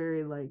I was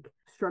very like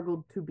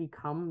struggled to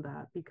become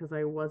that because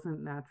I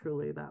wasn't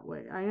naturally that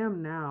way. I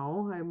am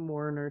now. I'm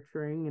more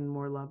nurturing and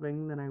more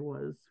loving than I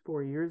was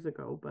 4 years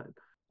ago, but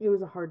it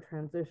was a hard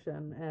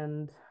transition.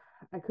 And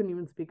I couldn't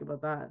even speak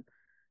about that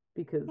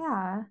because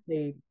Yeah.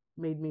 they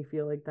made me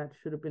feel like that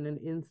should have been an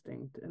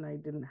instinct and I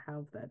didn't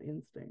have that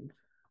instinct.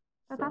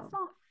 But that's So,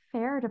 not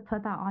fair to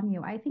put that on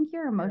you. I think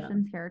your yeah.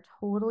 emotions here are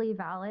totally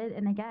valid.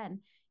 And again,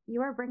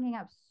 you are bringing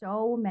up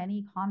so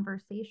many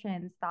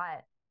conversations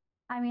that,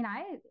 I mean,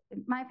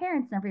 my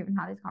parents never even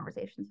had these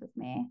conversations with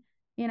me.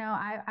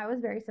 I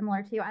was very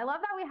similar to you. I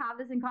love that we have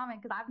this in common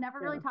because I've never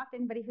really Yeah. talked to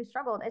anybody who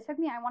struggled. It took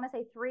me, I want to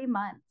say, 3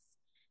 months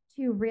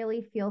to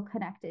really feel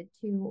connected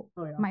to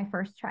Oh, yeah. my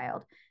first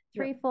child.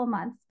 Yeah. 3 full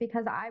months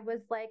because I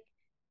was like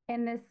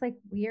in this like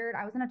weird,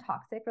 I was in a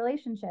toxic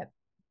relationship.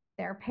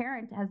 Their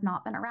parent has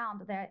not been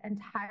around the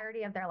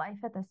entirety of their life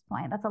at this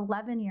point. That's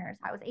 11 years.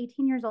 I was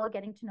 18 years old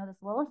getting to know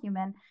this little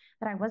human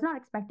that I was not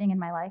expecting in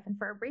my life. And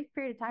for a brief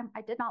period of time,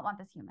 I did not want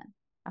this human.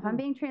 If I'm Mm.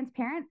 being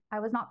transparent, I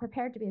was not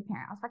prepared to be a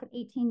parent. I was fucking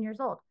 18 years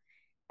old.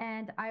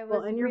 And I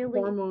Well, was and your really,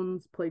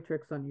 hormones play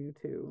tricks on you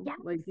too. yes,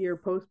 Like your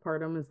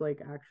postpartum is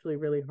like actually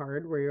really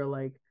hard where you're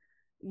like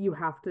you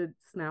have to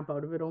snap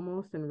out of it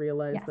almost and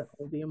realize yes, that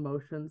all the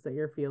emotions that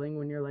you're feeling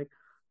when you're like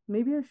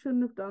maybe I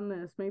shouldn't have done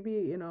this.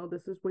 Maybe,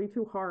 this is way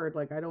too hard.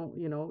 Like I don't,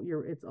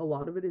 it's a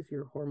lot of it is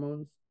your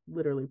hormones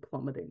literally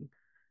plummeting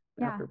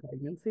yeah, after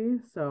pregnancy.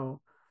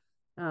 So,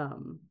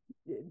 um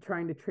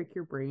trying to trick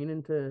your brain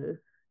into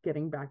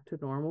getting back to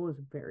normal is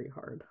very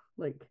hard.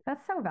 Like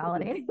that's so it's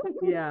validating.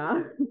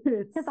 yeah,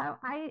 it's Because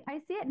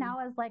I see it now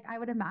as like I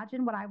would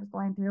imagine what I was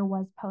going through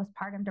was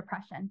postpartum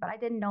depression, but I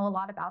didn't know a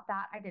lot about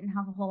that. I didn't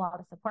have a whole lot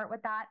of support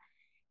with that.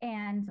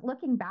 And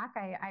looking back,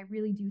 I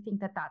really do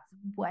think that that's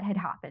what had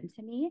happened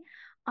to me.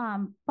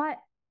 But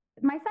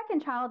my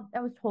second child,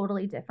 that was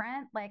totally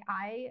different. Like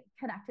I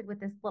connected with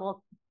this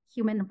little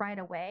human right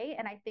away.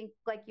 And I think,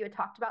 like you had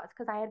talked about, it's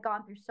because I had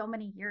gone through so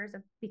many years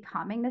of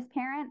becoming this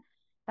parent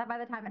that by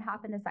the time it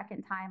happened a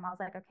second time, I was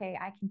like, okay,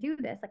 I can do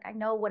this. Like I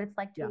know what it's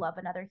like to yeah. love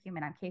another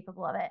human. I'm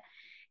capable of it.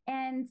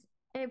 And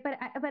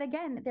But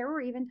again, there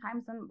were even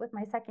times with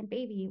my second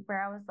baby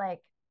where I was like,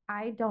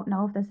 I don't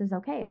know if this is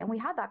okay. And we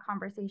had that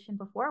conversation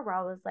before where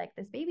I was like,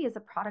 this baby is a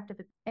product of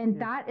it. And Yeah.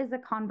 that is a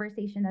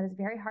conversation that is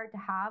very hard to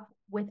have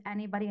with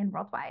anybody in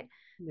worldwide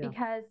Yeah.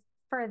 because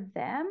for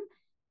them,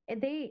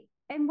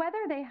 and whether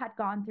they had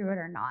gone through it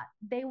or not,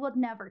 they would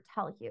never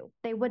tell you.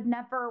 They would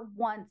never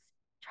once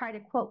try to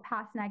quote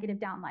pass negative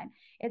downline.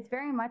 It's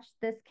very much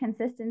this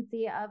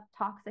consistency of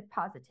toxic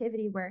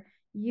positivity where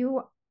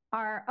you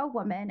are a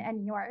woman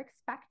and you are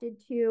expected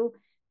to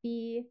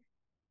be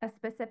a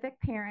specific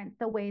parent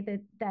the way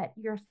that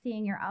you're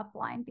seeing your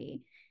upline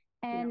be.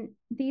 Yeah. And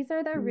these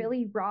are the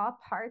really raw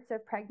parts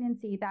of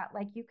pregnancy that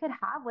like you could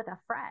have with a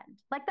friend,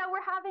 like that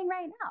we're having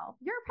right now.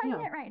 You're Yeah.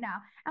 pregnant right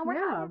now, and we're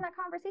Yeah. having that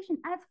conversation,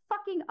 and it's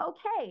fucking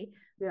okay.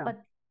 Yeah.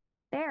 But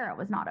there, it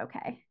was not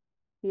okay.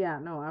 Yeah,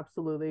 no,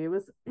 absolutely. It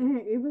was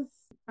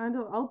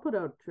I'll put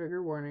out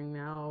trigger warning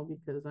now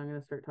because I'm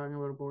gonna start talking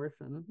about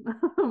abortion.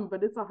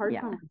 But it's a hard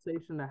Yeah.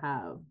 conversation to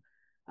have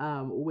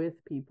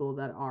with people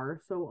that are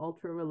so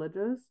ultra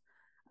religious,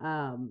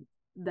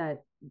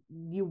 that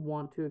you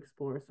want to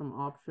explore some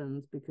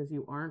options because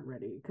you aren't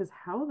ready. Because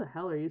how the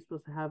hell are you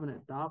supposed to have an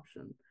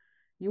adoption?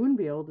 You wouldn't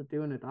be able to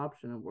do an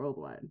adoption in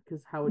worldwide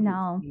because how would you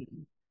No,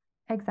 explain?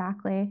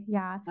 exactly.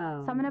 Yeah. So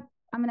Um,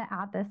 I'm gonna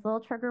add this little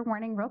trigger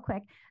warning real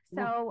quick.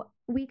 yeah, So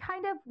we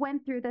kind of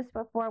went through this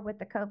before with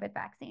the COVID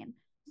vaccine.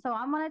 So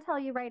I'm gonna tell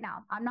you right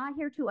now, I'm not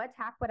here to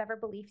attack whatever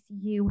beliefs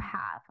you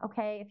have.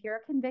 Okay. If you're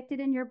convicted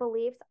in your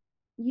beliefs,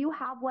 you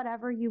have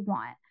whatever you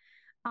want.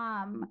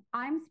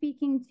 I'm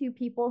speaking to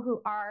people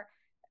who are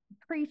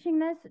preaching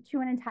this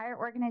to an entire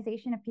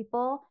organization of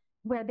people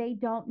where they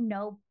don't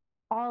know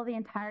all the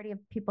entirety of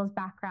people's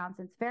backgrounds.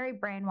 It's very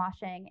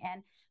brainwashing.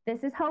 And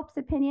this is Hope's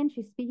opinion.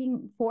 She's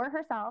speaking for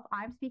herself.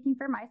 I'm speaking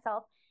for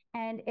myself.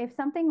 And if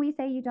something we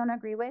say you don't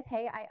agree with,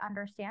 hey, I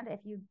understand. If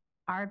you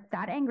are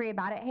that angry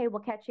about it, hey,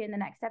 we'll catch you in the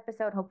next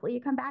episode. Hopefully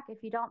you come back. If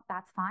you don't,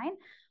 that's fine.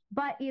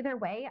 But either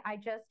way, I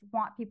just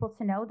want people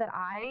to know that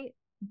I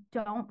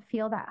don't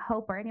feel that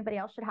Hope or anybody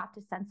else should have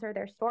to censor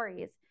their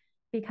stories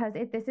because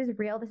this is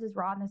real, this is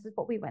raw, and this is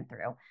what we went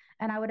through.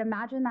 And I would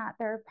imagine that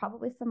there are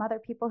probably some other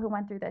people who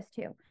went through this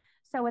too.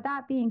 So, with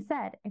that being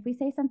said, if we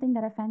say something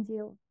that offends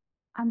you,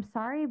 I'm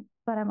sorry,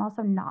 but I'm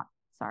also not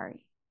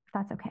sorry.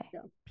 That's okay. yeah.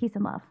 Peace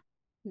and love.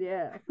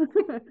 Yeah.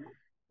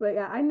 But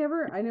yeah, I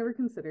never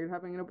considered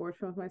having an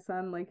abortion with my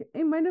son. Like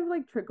it might have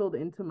like trickled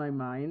into my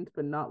mind,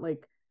 but not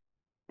like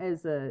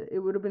as a it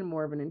would have been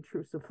more of an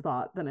intrusive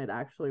thought than it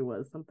actually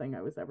was something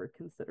I was ever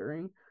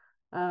considering.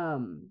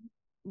 Um,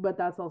 but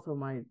that's also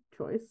my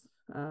choice.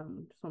 Just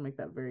want to make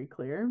that very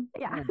clear.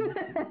 Yeah,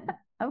 And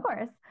of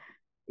course.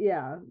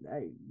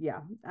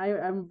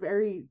 I'm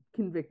very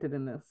convicted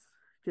in this,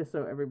 just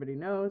so everybody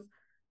knows.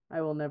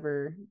 I will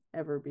never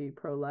ever be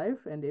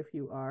pro-life, and if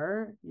you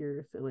are,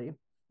 you're silly.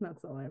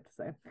 That's all I have to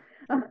say.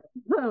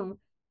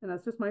 And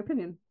that's just my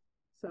opinion.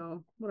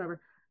 So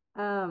whatever.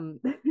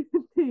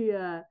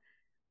 The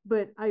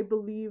but I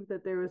believe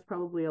that there was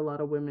probably a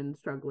lot of women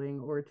struggling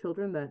or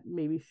children that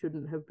maybe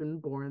shouldn't have been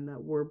born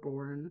that were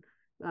born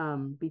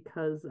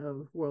because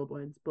of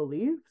worldwide's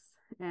beliefs.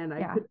 And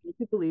Yeah, I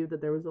could believe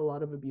that there was a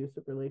lot of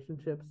abusive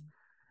relationships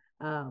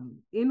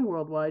in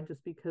worldwide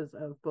just because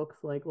of books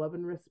like Love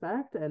and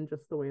Respect and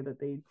just the way that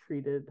they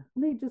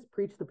just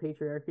preached the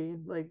patriarchy.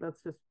 Like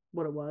that's just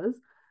what it was.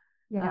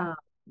 yeah, Um,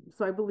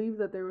 so I believe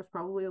that there was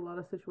probably a lot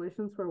of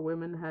situations where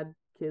women had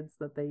kids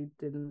that they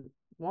didn't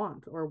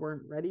want or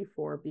weren't ready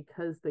for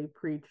because they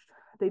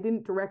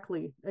didn't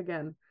directly,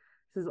 again,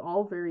 this is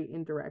all very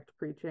indirect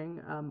preaching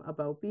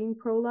about being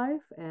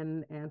pro-life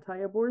and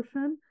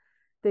anti-abortion.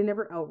 They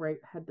never outright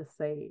had to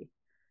say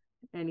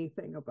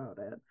anything about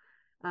it.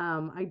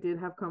 I did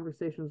have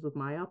conversations with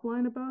my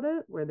upline about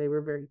it where they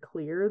were very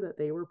clear that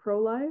they were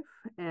pro-life,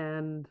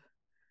 and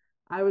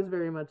I was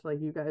very much like,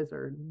 you guys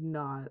are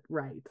not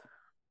right.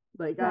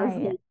 Like I was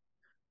right, like,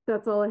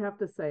 that's all I have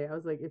to say. I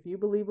was like, if you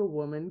believe a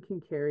woman can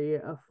carry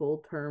a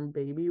full term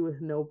baby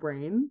with no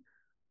brain,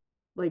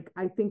 like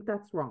I think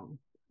that's wrong.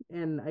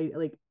 And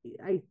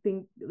I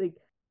think like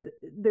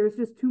there's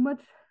just too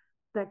much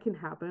that can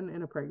happen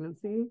in a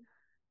pregnancy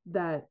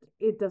that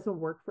it doesn't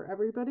work for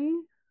everybody,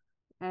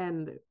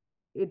 and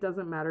it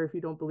doesn't matter if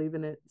you don't believe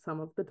in it some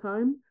of the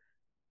time.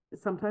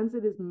 Sometimes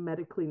it is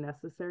medically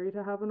necessary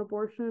to have an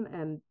abortion,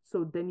 and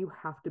so then you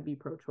have to be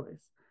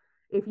pro-choice.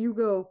 If you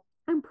go,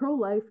 I'm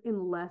pro-life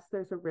unless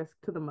there's a risk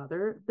to the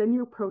mother, then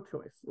you're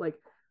pro-choice. Like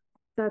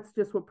that's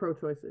just what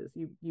pro-choice is.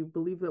 You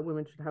believe that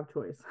women should have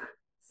choice.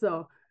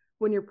 So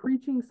when you're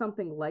preaching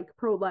something like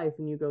pro-life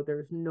and you go,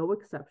 there's no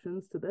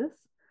exceptions to this,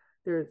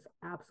 there's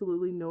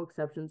absolutely no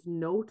exceptions,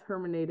 no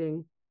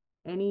terminating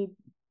any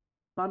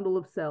bundle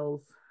of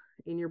cells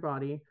in your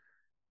body,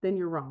 then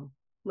you're wrong.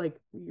 Like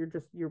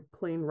you're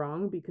plain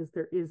wrong because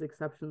there is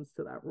exceptions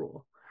to that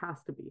rule.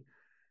 Has to be.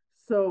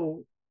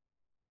 So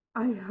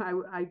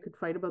I could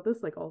fight about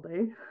this like all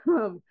day.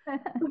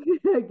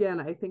 Again,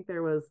 I think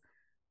there was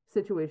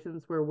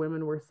situations where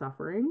women were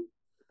suffering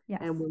yes,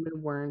 and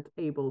women weren't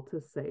able to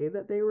say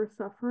that they were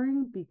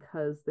suffering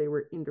because they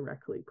were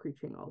indirectly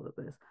preaching all of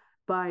this.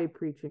 by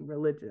preaching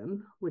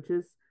religion, which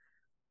is,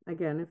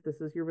 again, if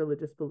this is your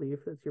religious belief,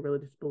 that's your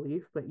religious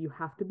belief, but you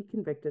have to be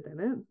convicted in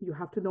it. You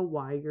have to know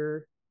why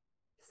you're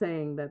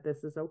saying that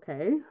this is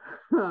okay.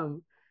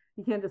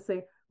 You can't just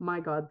say, my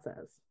God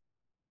says.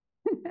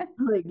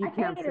 Like, you I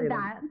can't say hated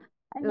that. that.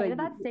 I Like, hated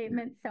that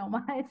statement so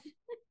much.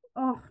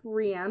 oh,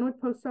 Rianne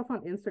would post stuff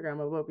on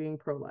Instagram about being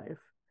pro-life.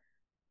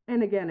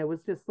 And again, it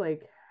was just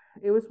like,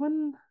 it was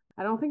when,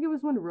 I don't think it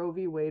was when Roe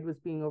v. Wade was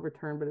being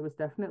overturned, but it was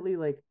definitely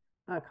like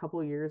a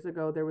couple years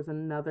ago. There was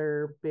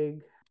another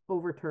big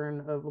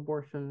overturn of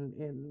abortion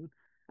in,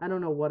 I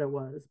don't know what it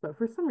was, but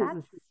for some reason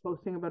That's she was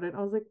posting about it.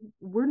 I was like,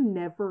 we're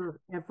never,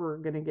 ever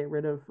going to get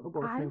rid of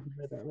abortion I in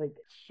Canada. Like,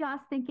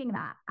 just thinking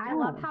that. I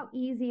love yeah, how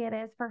easy it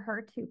is for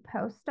her to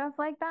post stuff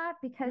like that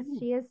because yeah,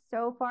 she is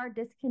so far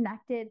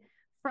disconnected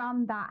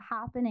from that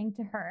happening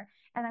to her.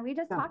 And then we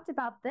just yeah, talked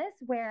about this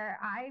where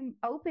I'm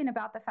open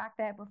about the fact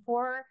that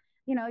before,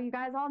 you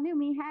guys all knew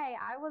me, hey,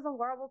 I was a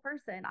horrible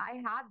person. I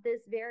had this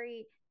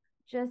very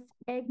just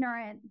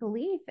ignorant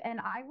belief and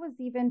I was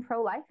even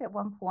pro-life at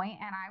one point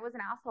and I was an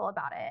asshole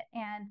about it.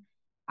 And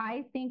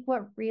I think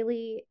what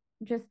really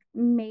just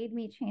made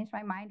me change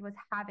my mind was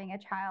having a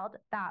child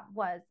that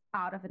was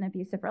out of an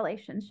abusive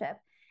relationship.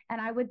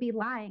 And I would be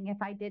lying if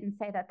I didn't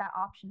say that that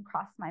option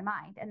crossed my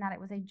mind and that it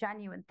was a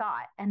genuine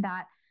thought and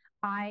that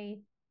I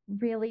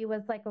really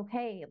was like,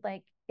 okay,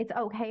 like it's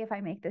okay if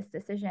I make this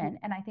decision.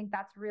 And I think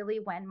that's really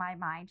when my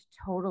mind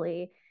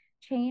totally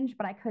changed,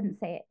 but I couldn't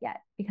say it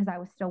yet because I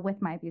was still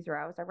with my abuser.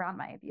 I was around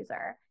my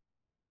abuser.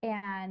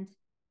 And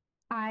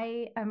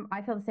I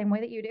feel the same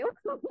way that you do.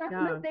 We're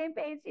on the yeah, same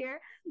page here.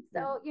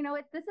 yeah, So,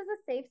 this is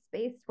a safe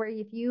space where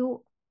if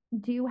you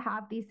do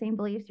have these same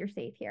beliefs, you're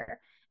safe here.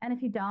 And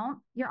if you don't,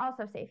 you're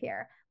also safe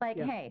here. Like,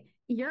 yeah. hey,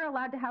 you're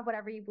allowed to have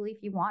whatever you believe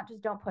you want,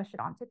 just don't push it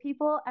onto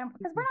people. And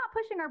because we're not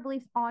pushing our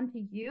beliefs onto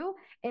you.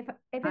 If I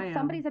it's am.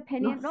 somebody's No,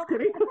 opinion, just well,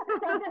 kidding.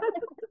 I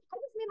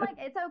just mean like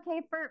it's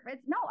okay for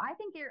it's no, I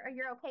think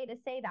you're okay to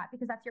say that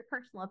because that's your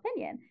personal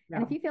opinion.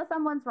 And Yeah, if you feel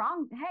someone's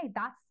wrong, hey,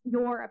 that's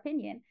your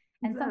opinion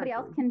and somebody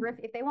else exactly. can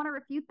if they want to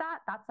refute that,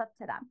 that's up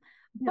to them.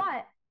 Yeah,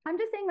 But I'm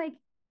just saying, like,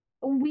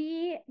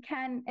 we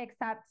can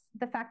accept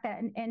the fact that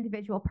an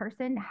individual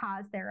person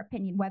has their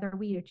opinion, whether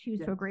we choose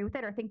to yes, agree with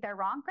it or think they're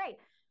wrong. Great.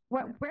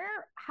 What yeah.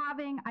 we're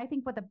having, I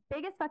think, what the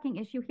biggest fucking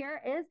issue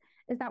here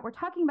is that we're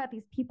talking about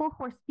these people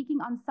who are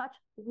speaking on such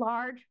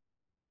large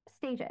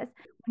stages.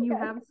 When you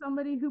have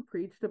somebody who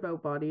preached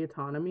about body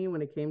autonomy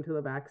when it came to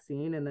the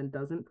vaccine and then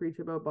doesn't preach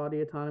about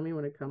body autonomy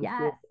when it comes to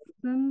Yes,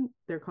 abortion,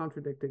 they're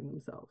contradicting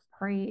themselves.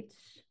 preach.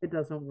 It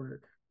doesn't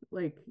work.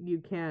 Like, you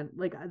can't,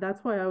 like,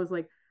 that's why I was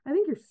like, I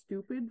think you're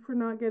stupid for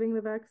not getting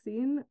the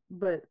vaccine,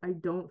 but I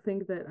don't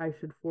think that I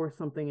should force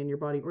something in your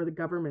body or the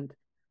government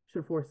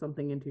should force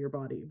something into your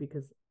body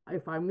because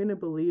if I'm going to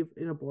believe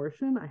in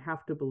abortion, I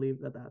have to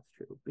believe that that's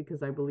true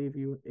because I believe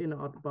you in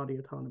body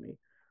autonomy.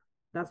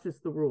 That's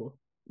just the rule.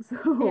 So,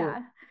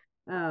 Yeah.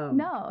 um,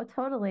 No,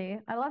 totally.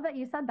 I love that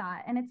you said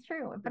that. And it's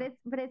true. yeah.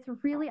 But it's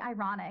really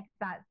ironic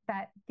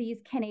that these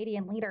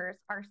Canadian leaders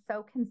are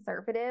so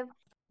conservative.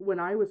 When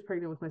I was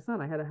pregnant with my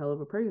son, I had a hell of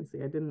a pregnancy.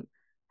 I didn't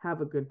have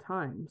a good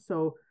time.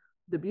 So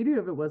the beauty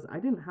of it was I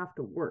didn't have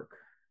to work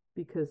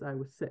because I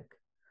was sick.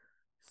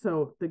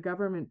 So the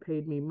government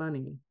paid me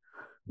money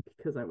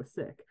because I was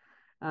sick.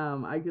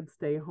 I could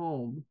stay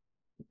home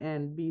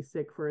and be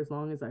sick for as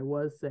long as I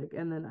was sick.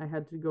 And then I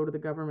had to go to the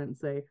government and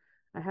say,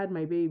 I had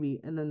my baby.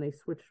 And then they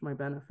switched my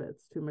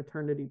benefits to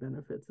maternity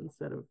benefits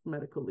instead of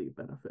medical leave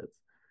benefits.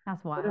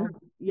 That's So wild.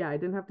 yeah, I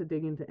didn't have to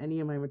dig into any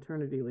of my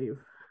maternity leave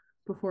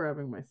before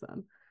having my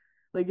son.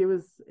 Like, it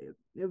was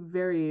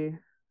very,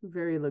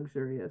 very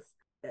luxurious.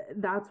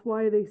 That's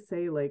why they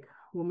say, like,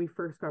 when we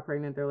first got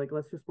pregnant, they're like,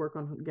 let's just work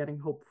on getting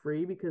hope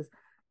free. Because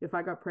if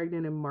I got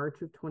pregnant in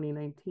March of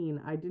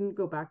 2019, I didn't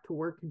go back to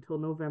work until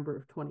November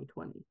of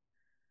 2020.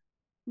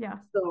 Yeah.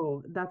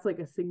 So that's like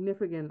a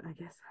significant, I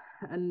guess,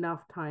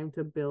 enough time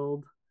to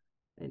build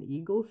an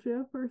eagle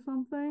ship or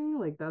something.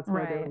 Like, that's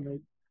why they were Right.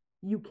 like,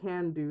 you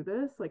can do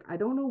this. Like, I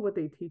don't know what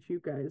they teach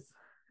you guys,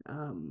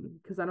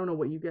 because I don't know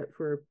what you get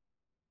for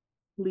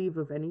leave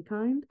of any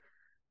kind.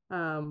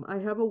 I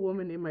have a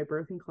woman in my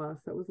birthing class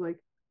that was like,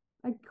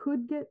 I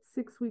could get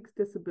 6 weeks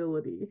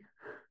disability.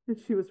 And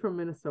she was from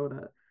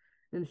Minnesota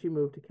and she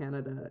moved to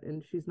Canada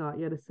and she's not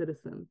yet a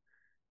citizen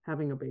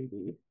having a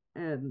baby.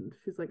 And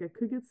she's like, I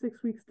could get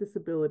 6 weeks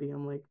disability.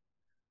 I'm like,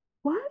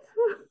 what?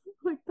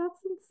 Like, that's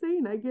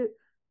insane. I get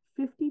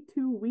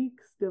 52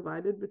 weeks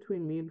divided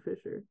between me and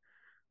Fisher.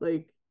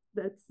 Like,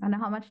 that's I know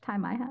how much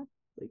time I have.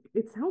 like,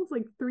 it sounds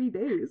like 3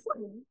 days.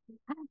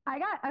 I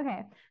got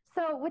okay.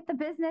 So with the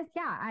business,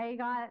 yeah, I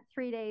got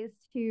 3 days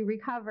to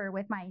recover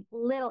with my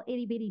little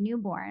itty bitty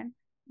newborn.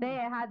 They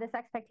had this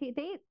expectation.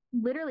 They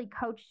literally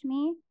coached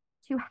me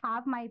to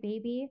have my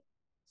baby,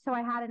 so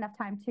I had enough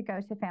time to go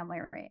to family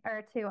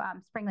or to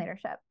spring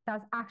leadership. That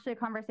was actually a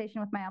conversation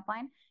with my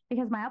upline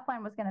because my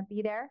upline was going to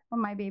be there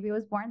when my baby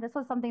was born. This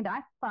was something that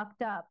I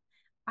fucked up.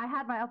 I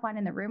had my upline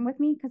in the room with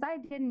me because I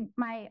didn't.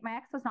 My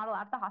ex was not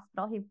allowed at the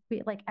hospital.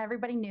 He like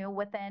everybody knew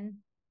within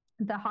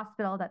the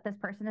hospital that this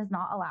person is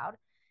not allowed.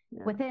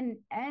 Yeah. within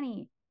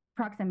any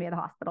proximity of the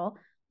hospital.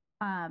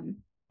 Um,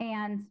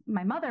 and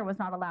my mother was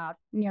not allowed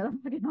near the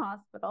fucking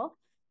hospital.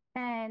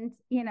 And,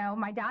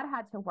 my dad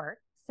had to work.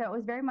 So it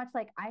was very much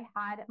like I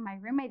had my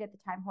roommate at the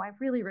time, who I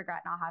really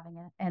regret not having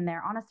in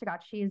there. Honest to God,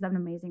 she is an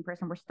amazing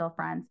person. We're still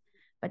friends.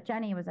 But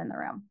Jenny was in the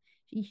room.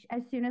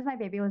 As soon as my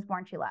baby was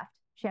born, she left.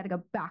 She had to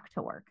go back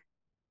to work.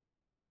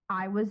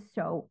 I was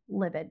so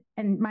livid.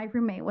 And my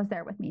roommate was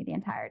there with me the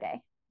entire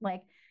day.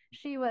 Like,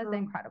 she was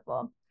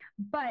incredible.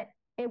 But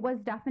it was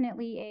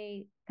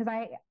definitely because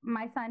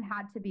my son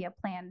had to be a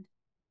planned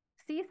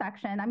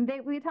C-section. I mean,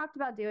 we talked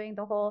about doing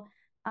the whole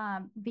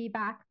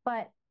VBAC,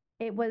 but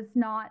it was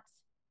not.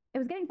 It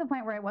was getting to the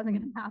point where it wasn't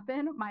going to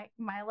happen.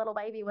 My little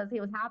baby he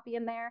was happy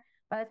in there.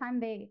 By the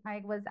time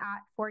I was at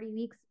 40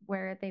 weeks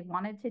where they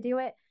wanted to do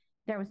it,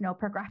 there was no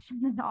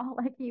progression at all.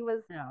 Like, he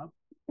was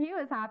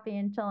happy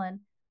and chilling.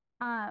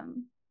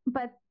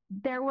 But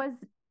there was,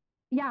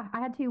 yeah, I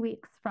had 2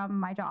 weeks from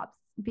my jobs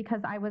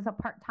because I was a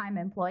part-time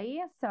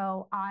employee,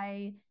 so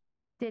I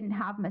didn't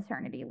have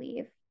maternity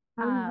leave.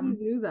 How did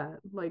you do that?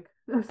 Like,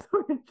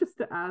 sorry, just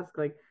to ask,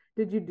 like,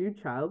 did you do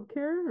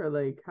childcare or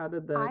like how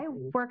did that I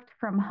go? worked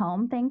from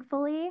home,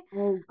 thankfully.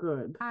 Oh,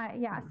 good. Yeah,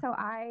 Yeah. so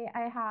I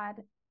had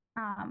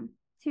um,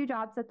 2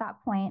 jobs at that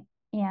point,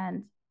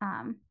 and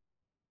no,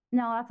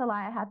 that's a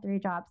lie. I had 3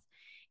 jobs.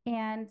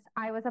 And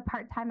I was a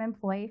part time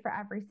employee for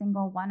every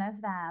single one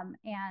of them.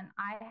 And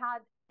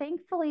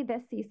thankfully,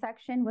 this C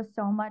section was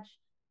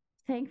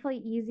thankfully,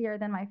 easier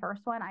than my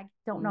first one. I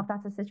don't know if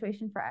that's a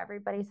situation for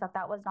everybody. So if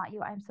that was not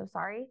you, I'm so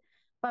sorry.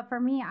 But for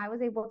me, I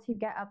was able to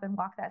get up and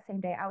walk that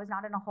same day. I was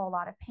not in a whole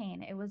lot of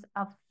pain. It was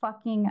a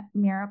fucking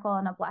miracle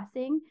and a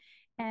blessing.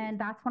 And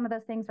that's one of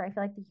those things where I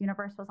feel like the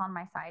universe was on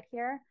my side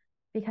here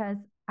because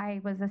I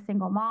was a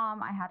single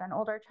mom. I had an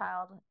older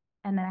child,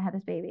 and then I had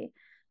this baby.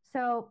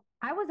 So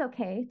I was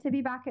okay to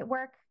be back at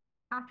work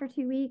after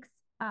 2 weeks.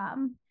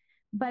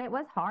 But it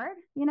was hard,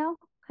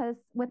 because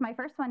with my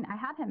first one, I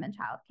had him in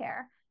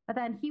childcare, but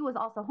then he was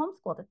also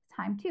homeschooled at the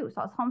time too.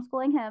 So I was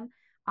homeschooling him,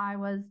 I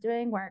was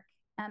doing work,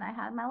 and I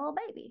had my little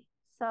baby.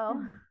 So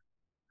Yeah.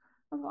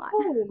 it was a lot.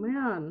 Oh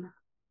man,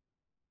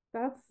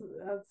 that's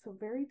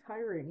very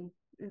tiring.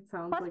 It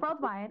sounds Plus like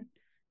worldwide.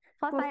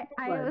 Plus plus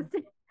I was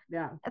blood.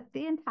 Yeah.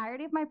 the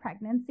entirety of my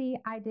pregnancy,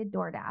 I did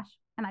DoorDash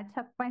and I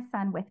took my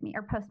son with me,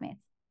 or Postmates,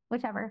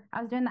 whichever.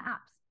 I was doing the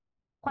apps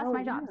plus Oh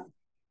my jobs. yeah.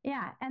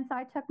 Yeah. And so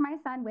I took my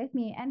son with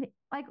me. And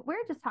like, we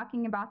are just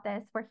talking about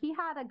this where he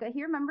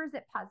remembers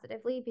it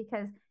positively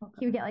because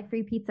he would Okay. get like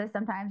free pizza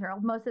sometimes, or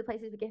most of the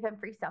places would give him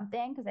free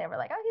something because they were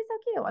like, oh, he's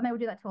so cute. And they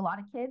would do that to a lot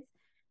of kids.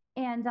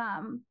 And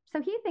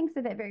so he thinks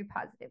of it very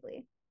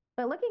positively.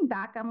 But looking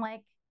back, I'm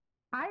like,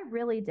 I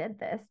really did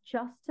this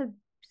just to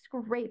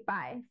scrape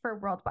by for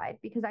worldwide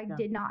because I Yeah.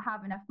 did not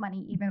have enough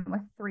money even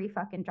with 3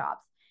 fucking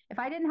jobs. If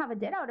I didn't have a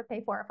ditto to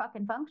pay for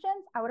fucking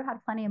functions, I would have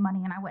had plenty of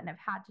money and I wouldn't have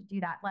had to do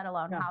that, let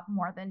alone Yeah. have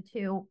more than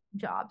 2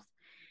 jobs.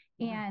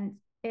 Yeah. And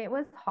it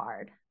was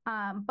hard.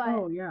 But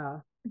Oh yeah.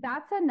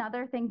 that's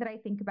another thing that I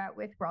think about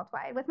with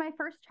worldwide. With my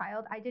first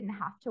child, I didn't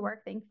have to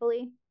work,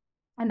 thankfully.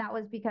 And that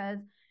was because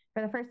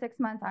for the first 6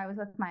 months, I was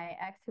with my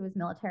ex who was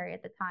military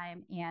at the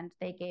time, and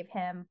they gave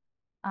him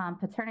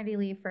paternity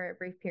leave for a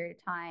brief period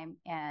of time.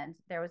 And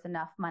there was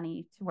enough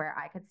money to where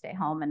I could stay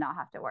home and not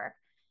have to work.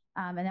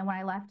 And then when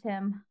I left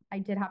him, I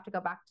did have to go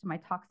back to my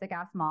toxic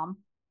ass mom,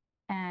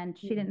 and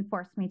she didn't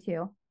force me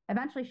to.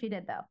 Eventually, she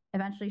did, though.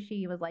 Eventually,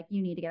 she was like,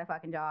 you need to get a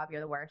fucking job.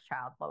 You're the worst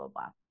child, blah, blah,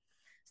 blah.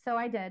 So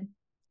I did.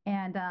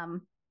 And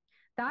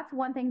that's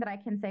one thing that I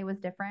can say was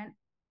different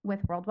with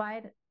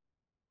Worldwide.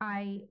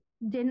 I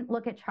didn't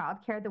look at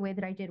childcare the way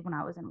that I did when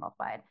I was in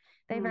Worldwide.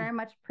 They very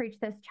much preach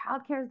this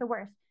childcare is the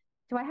worst.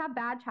 Do I have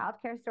bad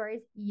childcare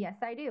stories? Yes,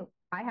 I do.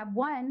 I have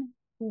one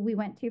who we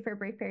went to for a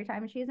brief period of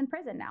time, and she is in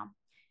prison now.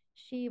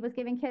 She was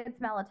giving kids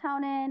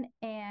melatonin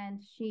and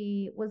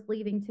she was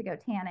leaving to go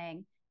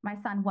tanning. My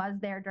son was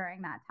there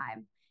during that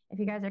time. If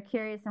you guys are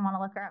curious and want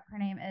to look her up, her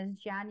name is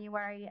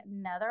January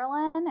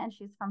Netherland, and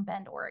she's from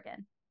Bend,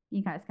 Oregon.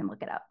 You guys can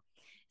look it up.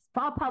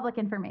 It's all public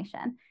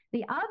information.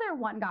 The other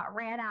one got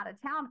ran out of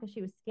town because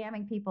she was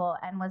scamming people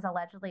and was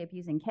allegedly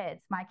abusing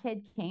kids. My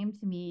kid came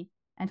to me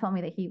and told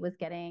me that he was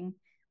getting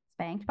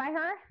spanked by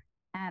her,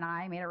 and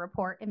I made a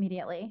report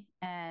immediately.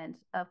 And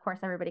of course,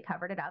 everybody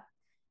covered it up.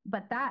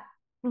 But that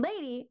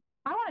lady,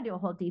 I want to do a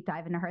whole deep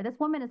dive into her. This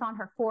woman is on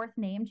her 4th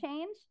name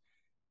change.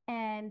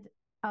 And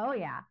oh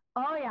yeah,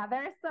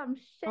 there's some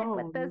shit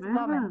with Oh this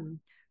woman. man.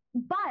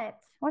 But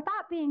with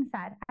that being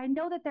said, I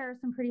know that there are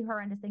some pretty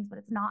horrendous things, but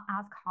it's not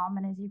as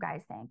common as you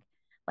guys think.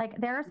 Like,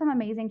 there are some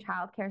amazing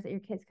child cares that your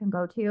kids can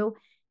go to.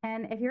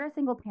 And if you're a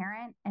single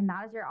parent and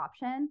that is your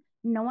option,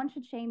 no one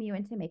should shame you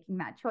into making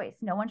that choice.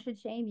 No one should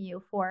shame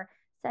you for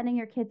sending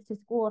your kids to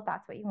school if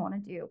that's what you want to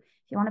do.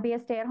 If you want to be a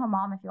stay-at-home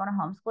mom, if you want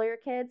to homeschool your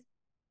kids,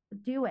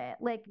 do it.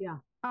 Like, Yeah.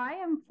 I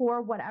am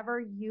for whatever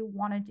you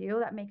want to do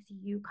that makes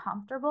you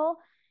comfortable.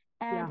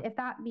 And Yeah. if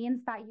that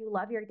means that you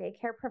love your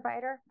daycare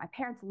provider, my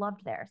parents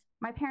loved theirs.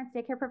 My parents'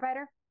 daycare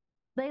provider,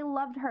 they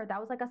loved her. That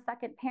was like a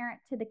second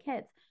parent to the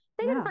kids.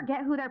 They didn't Yeah.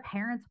 forget who their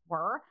parents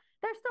were,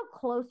 they're still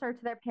closer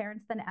to their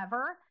parents than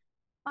ever.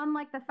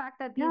 Unlike the fact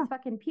that these Yeah.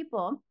 fucking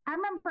people, I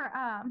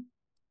remember,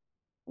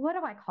 what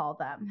do I call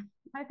them?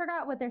 I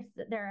forgot what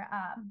their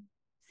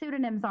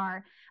pseudonyms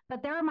are,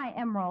 but they're my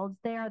emeralds.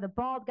 They are the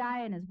bald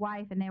guy and his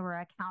wife, and they were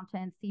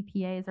accountants,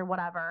 CPAs, or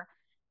whatever.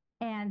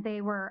 And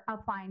they were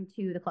applying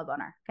to the club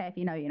owner. Okay, if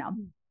you know, you know.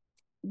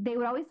 They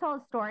would always tell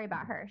a story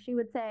about her. She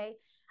would say,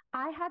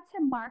 I had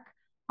to mark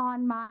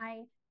on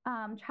my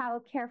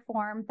child care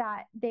form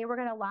that they were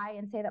going to lie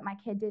and say that my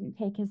kid didn't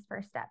take his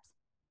first steps.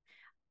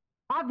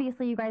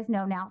 Obviously, you guys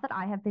know now that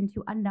I have been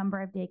to a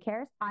number of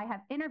daycares. I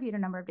have interviewed a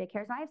number of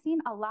daycares, and I have seen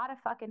a lot of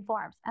fucking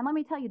forms. And let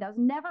me tell you, that was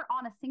never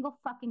on a single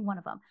fucking one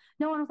of them.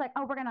 No one was like,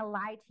 oh, we're going to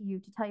lie to you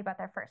to tell you about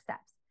their first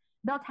steps.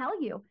 They'll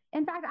tell you.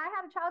 In fact, I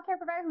had a child care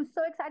provider who's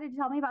so excited to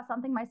tell me about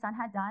something my son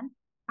had done.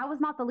 I was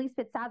not the least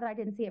bit sad that I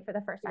didn't see it for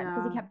the first time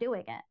because he kept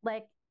doing it.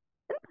 Like,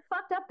 isn't it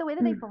fucked up the way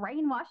that they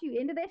brainwash you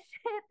into this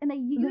shit and they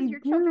use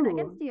your children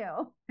against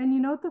you? And you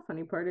know what the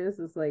funny part is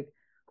like,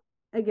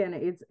 again,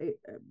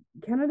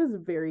 Canada's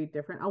very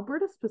different.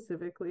 Alberta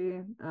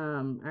specifically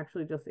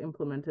actually just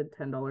implemented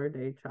 $10 a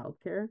day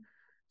childcare,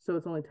 so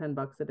it's only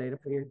 $10 a day to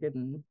put your kid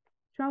in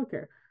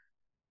childcare.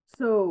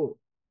 So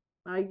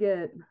I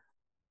get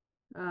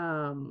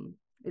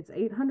it's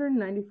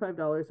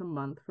 $895 a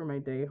month for my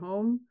day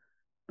home,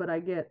 but I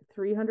get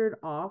 300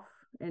 off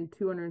and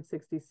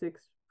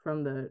 266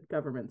 from the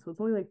government, so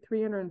it's only like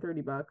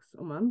 $330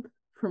 a month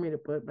for me to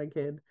put my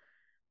kid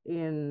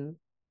in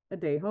a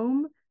day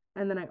home.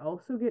 And then I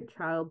also get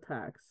child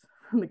tax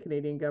from the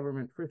Canadian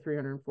government for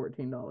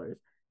 $314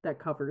 that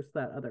covers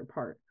that other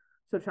part.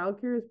 So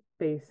childcare is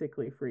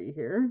basically free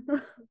here.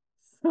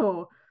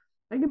 So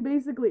I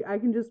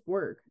can just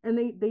work. And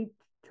they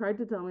tried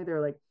to tell me,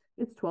 they're like,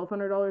 it's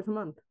 $1,200 a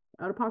month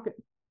out of pocket.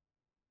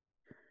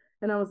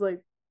 And I was like,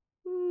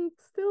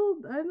 still,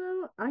 I don't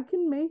know, I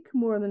can make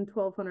more than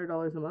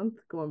 $1,200 a month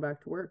going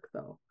back to work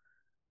though.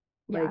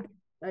 Like,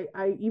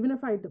 I even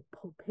if I had to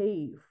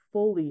pay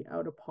fully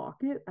out of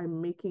pocket,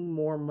 I'm making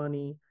more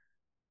money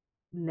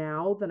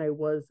now than I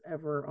was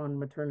ever on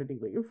maternity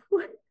leave.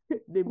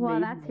 It made more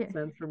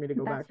sense for me to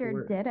go back to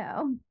work. That's your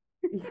ditto.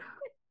 Yeah.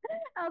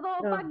 A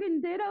little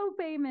fucking ditto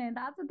payment.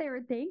 That's what they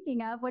were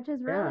thinking of, which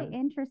is really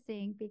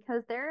interesting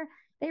because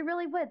they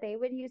really would. They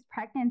would use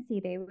pregnancy,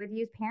 they would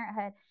use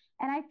parenthood.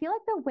 And I feel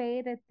like the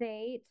way that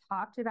they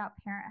talked about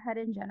parenthood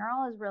in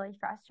general is really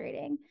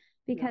frustrating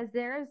because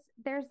there's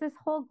this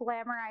whole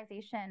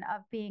glamorization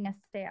of being a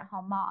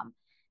stay-at-home mom.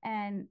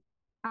 And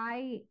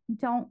I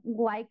don't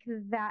like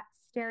that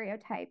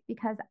stereotype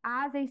because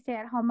as a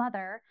stay-at-home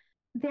mother,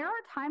 there are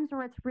times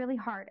where it's really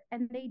hard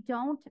and they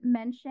don't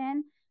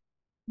mention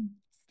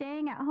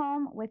staying at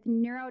home with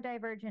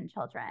neurodivergent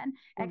children,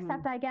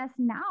 except I guess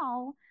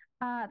now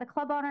the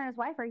club owner and his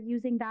wife are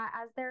using that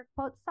as their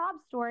quote sob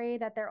story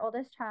that their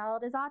oldest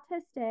child is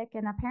autistic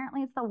and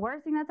apparently it's the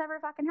worst thing that's ever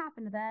fucking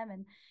happened to them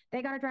and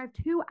they got to drive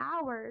 2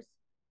 hours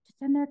to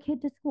send their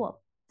kid to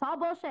school. It's all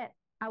bullshit.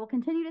 I will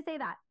continue to say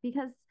that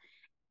because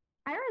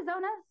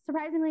Arizona,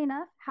 surprisingly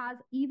enough, has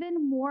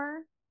even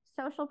more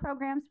social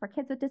programs for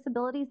kids with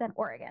disabilities than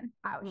Oregon.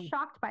 I was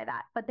shocked by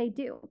that, but they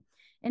do.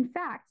 In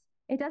fact,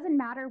 it doesn't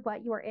matter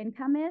what your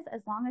income is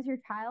as long as your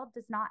child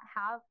does not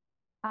have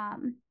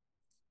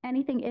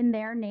anything in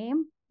their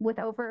name with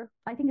over,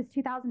 I think it's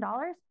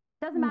 $2,000.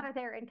 Doesn't matter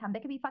their income.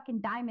 They could be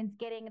fucking diamonds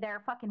getting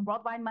their fucking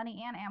worldwide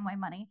money and Amway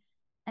money.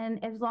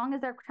 And as long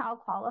as their child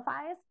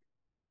qualifies,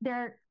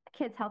 their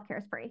kid's healthcare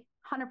is free,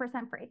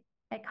 100% free.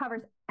 It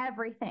covers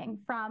everything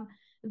from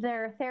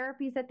their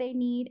therapies that they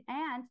need.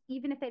 And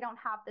even if they don't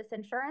have this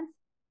insurance,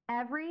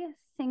 every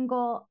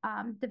single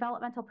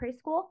developmental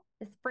preschool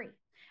is free.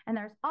 And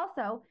there's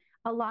also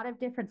a lot of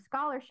different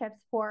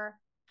scholarships for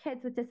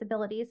kids with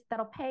disabilities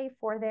that'll pay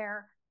for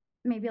their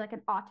maybe like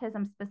an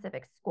autism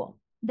specific school.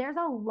 There's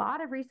a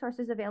lot of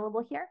resources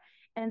available here,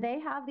 and they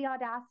have the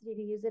audacity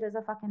to use it as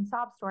a fucking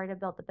sob story to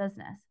build the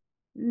business.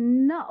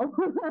 No,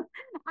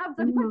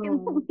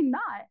 absolutely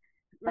not.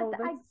 But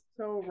that's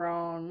so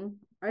wrong.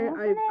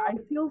 I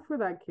feel for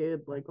that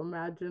kid. Like,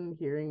 imagine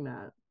hearing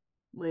that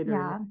later in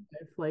life.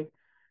 Like,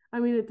 I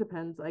mean, it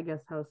depends, I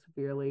guess, how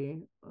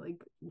severely,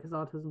 like, because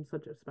autism is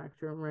such a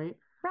spectrum, right?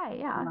 Right,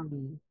 yeah.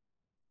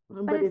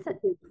 But if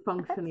it's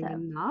functioning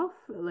enough,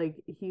 like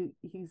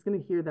he's gonna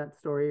hear that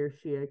story, or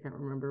she, I can't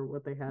remember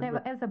what they had. It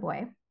was a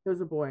boy. It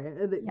was a boy.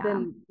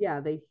 Then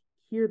they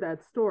hear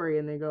that story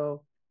and they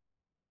go,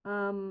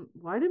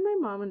 why did my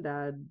mom and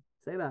dad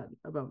say that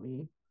about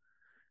me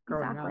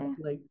growing up?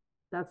 Like,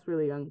 that's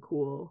really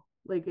uncool.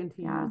 Like, and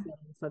to use that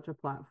on such a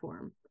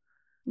platform.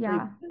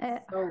 Yeah, like,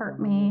 it hurt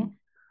me.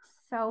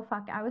 So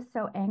I was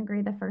so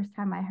angry the first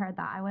time I heard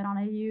that. I went on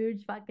a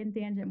huge fucking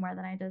tangent more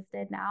than I just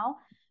did now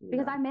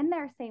because I'm in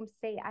their same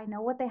state. I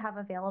know what they have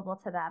available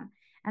to them.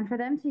 And for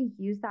them to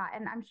use that,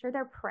 and I'm sure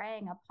they're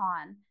preying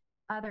upon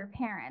other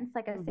parents,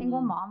 like a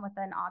single mom with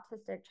an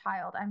autistic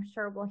child, I'm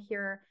sure will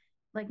hear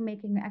like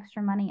making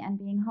extra money and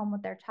being home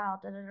with their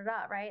child,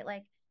 right?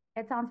 Like,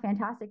 it sounds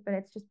fantastic, but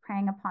it's just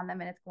preying upon them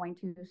and it's going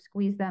to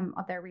squeeze them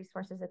of their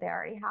resources that they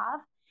already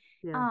have.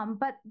 Yeah.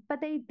 But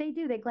they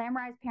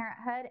glamorize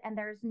parenthood, and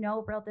there's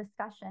no real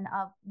discussion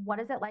of what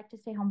is it like to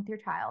stay home with your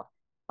child.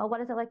 Well,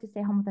 what is it like to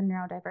stay home with a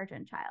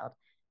neurodivergent child?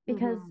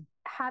 Because Mm-hmm.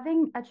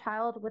 having a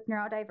child with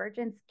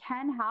neurodivergence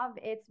can have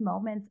its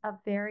moments of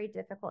very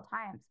difficult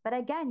times. But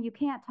again, you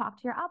can't talk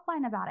to your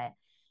upline about it.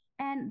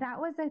 And that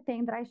was a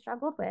thing that I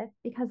struggled with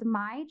because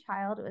my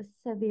child was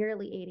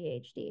severely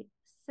ADHD,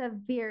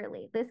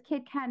 severely. This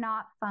kid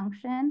cannot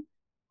function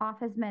off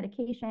his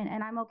medication.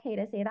 And I'm okay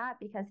to say that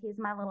because he's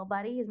my little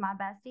buddy, he's my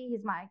bestie,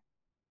 he's my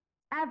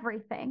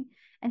everything.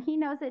 And he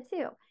knows it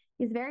too.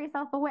 He's very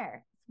self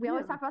aware. We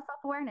always Yeah. talk about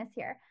self awareness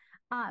here.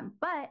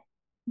 But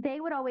they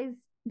would always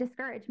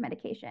discourage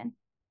medication.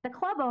 The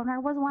club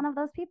owner was one of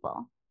those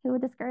people who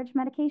would discourage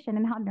medication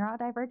and how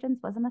neurodivergence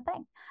wasn't a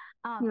thing.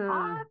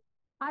 Yeah.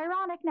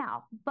 Ironic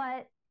now,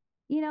 but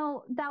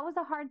that was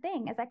a hard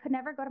thing as I could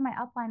never go to my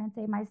upline and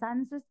say, my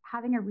son's just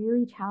having a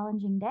really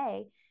challenging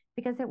day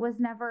because it was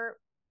never,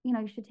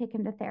 you should take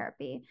him to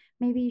therapy.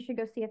 Maybe you should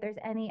go see if there's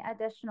any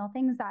additional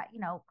things that,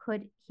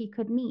 he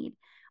could need.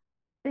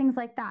 Things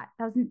like that.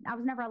 I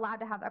was never allowed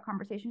to have that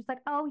conversation. It's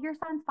like, oh, your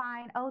son's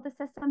fine. Oh, the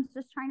system's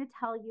just trying to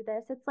tell you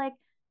this. It's like,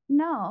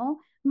 no,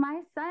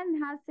 my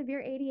son has severe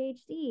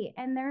ADHD,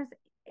 and there's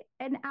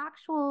an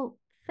actual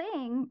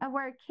thing of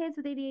where kids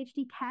with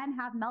ADHD can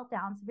have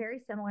meltdowns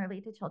very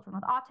similarly to children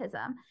with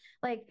autism.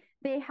 Like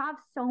they have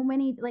so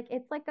many, like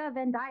it's like a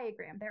Venn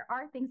diagram. There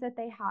are things that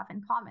they have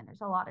in common.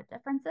 There's a lot of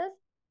differences,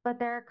 but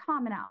there are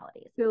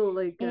commonalities. Still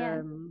like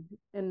And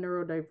a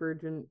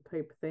neurodivergent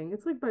type thing.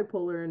 It's like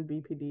bipolar and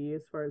BPD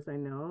as far as I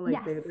know. Like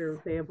yes,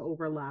 they have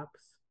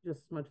overlaps just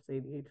as much as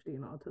ADHD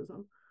and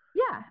autism.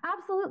 yeah,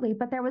 absolutely.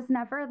 But there was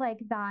never like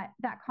that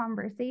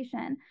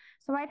conversation.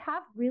 So I'd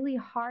have really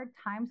hard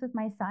times with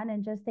my son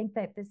and just think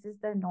that this is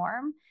the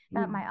norm,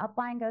 that my Mm.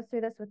 upline goes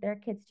through this with their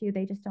kids too.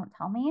 They just don't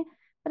tell me.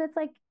 But it's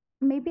like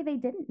maybe they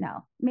didn't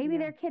know. Maybe Yeah.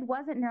 their kid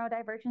wasn't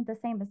neurodivergent the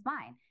same as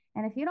mine.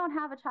 And if you don't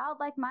have a child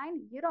like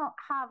mine, you don't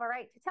have a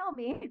right to tell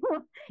me.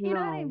 You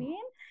know what I No.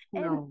 mean?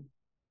 And No.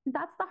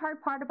 that's the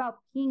hard part about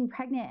being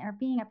pregnant or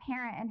being a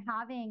parent and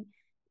having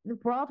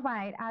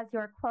worldwide as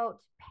your quote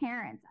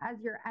parents, as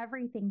your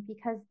everything,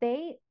 because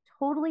they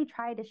totally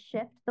try to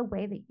shift the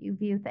way that you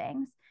view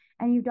things,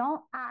 and you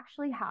don't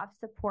actually have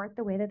support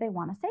the way that they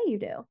want to say you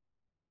do.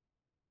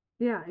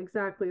 Yeah,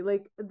 exactly.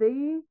 Like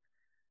they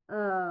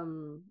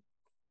um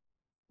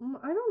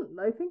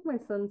I think my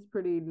son's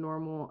pretty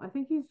normal. I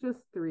think he's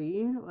just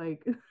 3,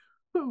 like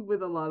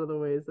with a lot of the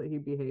ways that he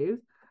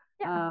behaves.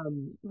 Yeah.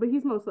 But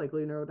he's most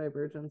likely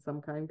neurodivergent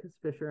some kind because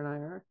Fisher and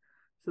I are.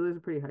 So there's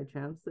a pretty high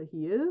chance that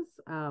he is.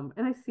 And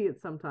I see it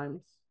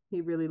sometimes.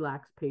 He really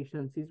lacks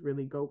patience. He's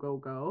really go, go,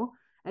 go.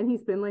 And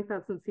he's been like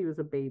that since he was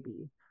a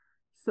baby.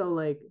 So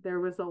like there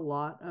was a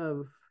lot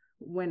of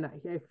when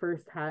I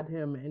first had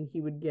him and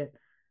he would get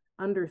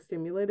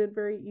understimulated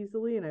very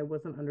easily and I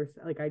wasn't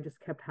like I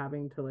just kept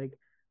having to like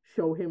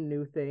show him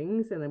new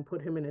things and then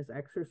put him in his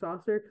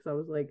exerciser because I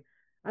was like,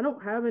 I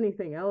don't have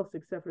anything else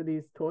except for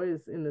these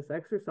toys in this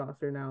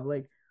exerciser now.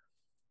 Like,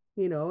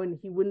 and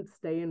he wouldn't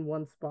stay in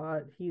one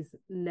spot. He's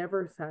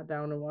never sat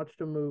down and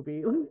watched a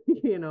movie,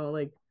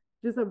 like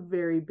just a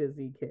very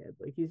busy kid.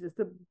 Like he's just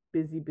a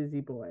busy,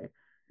 busy boy.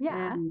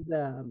 Yeah.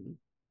 And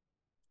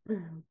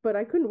but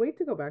I couldn't wait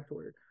to go back to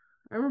work.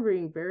 I remember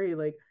being very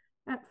like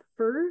at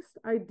first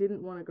I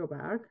didn't want to go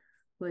back.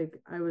 Like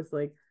I was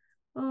like,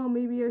 oh,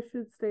 maybe I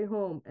should stay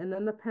home. And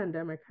then the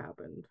pandemic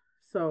happened.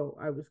 So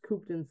I was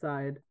cooped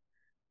inside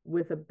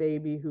with a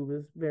baby who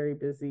was very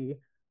busy.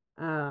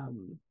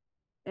 Um,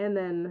 and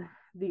then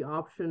the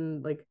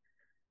option, like,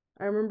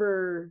 I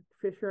remember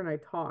Fisher and I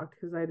talked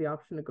because I had the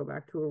option to go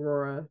back to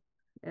Aurora.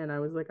 And I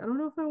was like, I don't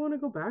know if I want to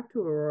go back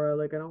to Aurora.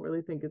 Like, I don't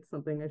really think it's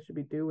something I should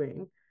be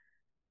doing.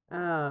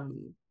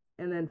 Um,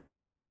 and then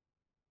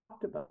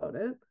talked about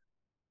it.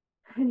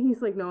 And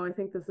he's like, no, I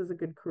think this is a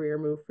good career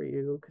move for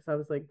you. Cause I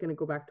was like, going to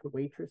go back to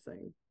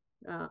waitressing.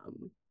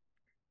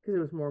 Cause it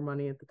was more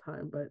money at the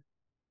time. But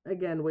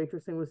again,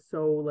 waitressing was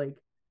so like,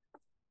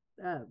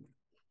 uh,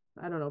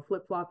 I don't know,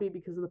 flip floppy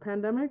because of the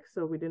pandemic.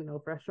 So we didn't know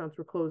if restaurants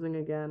were closing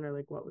again or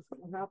like what was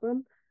going to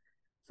happen.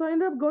 So I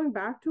ended up going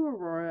back to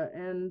Aurora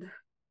and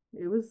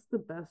it was the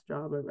best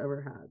job I've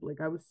ever had. Like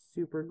I was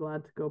super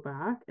glad to go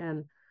back.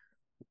 And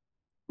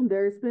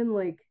there's been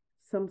like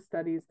some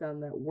studies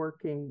done that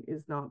working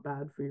is not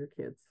bad for your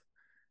kids.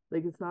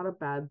 Like it's not a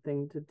bad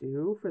thing to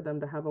do for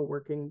them to have a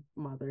working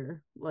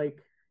mother. Like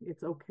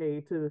it's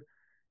okay to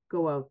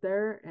go out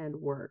there and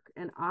work.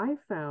 And I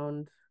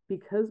found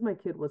because my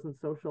kid wasn't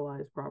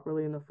socialized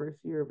properly in the first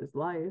year of his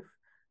life,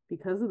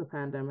 because of the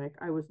pandemic,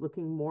 I was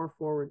looking more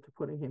forward to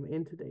putting him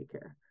into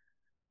daycare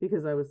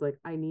because I was like,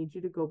 I need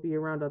you to go be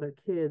around other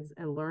kids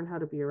and learn how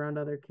to be around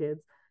other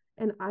kids.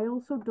 And I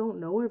also don't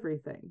know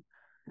everything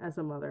as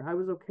a mother. I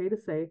was okay to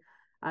say,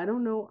 I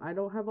don't know. I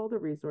don't have all the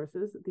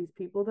resources. These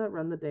people that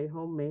run the day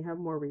home may have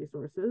more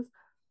resources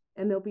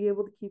and they'll be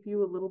able to keep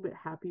you a little bit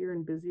happier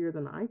and busier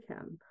than I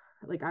can.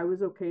 Like I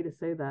was okay to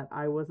say that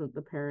I wasn't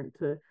the parent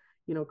to,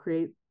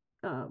 create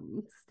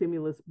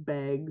stimulus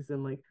bags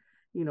and like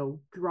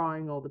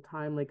drawing all the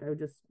time. Like I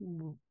just,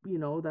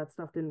 that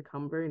stuff didn't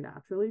come very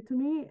naturally to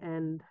me,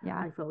 and Yeah.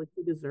 I felt like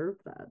he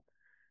deserved that.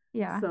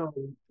 Yeah. So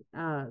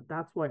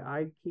that's why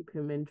I keep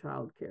him in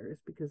childcare, is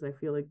because I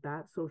feel like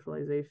that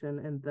socialization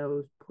and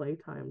those play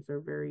times are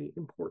very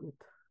important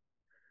to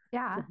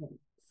Yeah. him.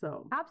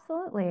 So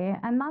Absolutely.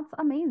 And that's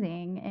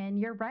amazing. And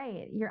you're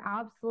right. You're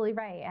absolutely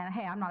right. And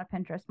hey, I'm not a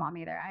Pinterest mom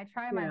either. I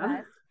try my yeah.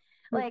 best.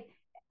 Like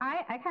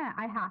I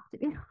have to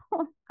be.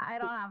 I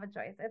don't have a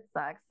choice. It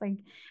sucks. Like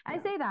I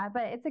Yeah. say that,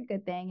 but it's a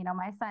good thing.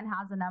 My son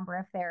has a number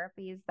of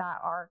therapies that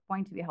are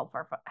going to be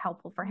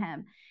helpful for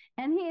him.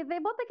 And they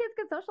both the kids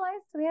get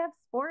socialized. So they have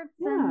sports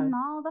Yeah. and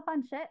all the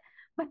fun shit.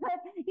 But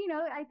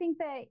I think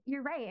that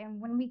you're right.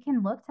 And when we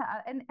can look to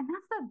and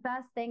that's the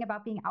best thing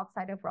about being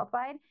outside of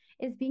Worldwide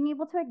is being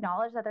able to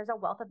acknowledge that there's a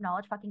wealth of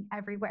knowledge fucking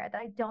everywhere, that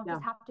I don't Yeah.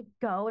 just have to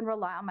go and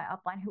rely on my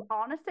upline who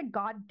honest to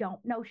God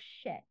don't know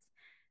shit.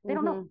 They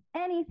don't know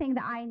Mm-hmm. anything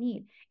that I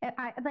need.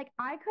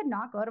 I could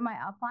not go to my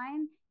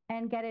upline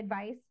and get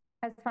advice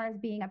as far as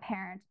being a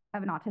parent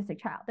of an autistic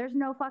child. There's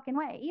no fucking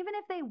way. Even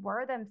if they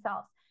were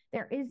themselves,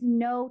 there is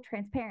no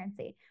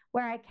transparency.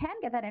 Where I can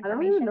get that I don't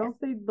even information know is if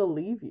they'd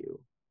believe you.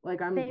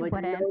 Like I'm they like I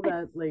wouldn't. know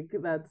that like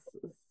that's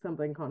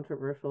something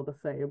controversial to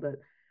say, but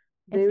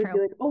they It's would be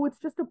true. like, "Oh, it's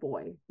just a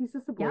boy. He's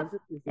just a boy. Yep. He's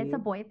just It's a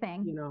busy." boy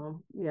thing.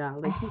 Yeah, I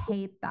like he's just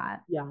hate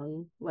that.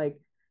 young. Like,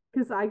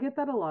 because I get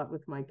that a lot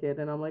with my kid,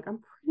 and I'm like, I'm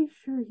pretty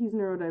sure he's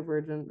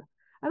neurodivergent.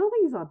 I don't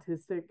think he's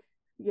autistic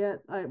yet.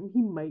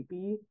 He might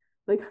be.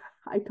 Like,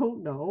 I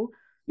don't know,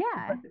 but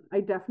Yeah. I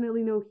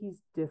definitely know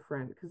he's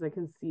different because I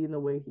can see in the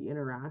way he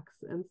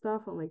interacts and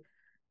stuff. I'm like,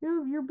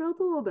 you're built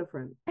a little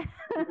different.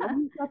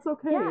 That's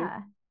okay. Yeah.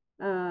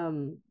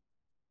 Um,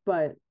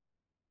 but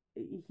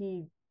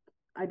he,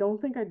 I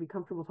don't think I'd be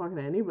comfortable talking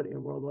to anybody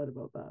in Worldwide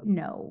about that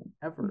No,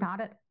 ever.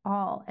 not at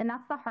all. And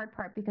that's the hard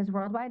part because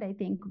Worldwide, I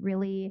think,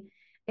 really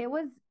it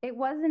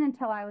wasn't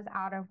until I was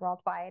out of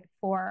Worldwide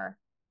for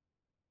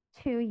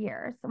 2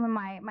 years when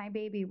my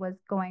baby was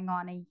going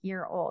on a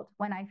year old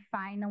when I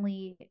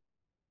finally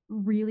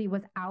really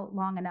was out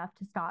long enough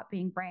to stop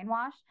being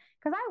brainwashed.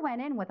 Because I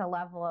went in with a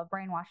level of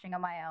brainwashing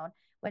of my own,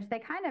 which they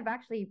kind of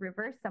actually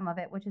reversed some of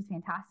it, which is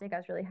fantastic. I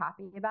was really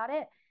happy about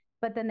it.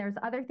 But then there's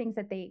other things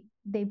that they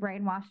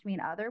brainwashed me in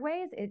other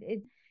ways.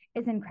 It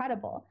is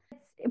incredible.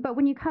 But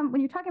when you're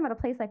talking about a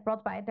place like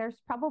Worldwide, there's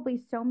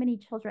probably so many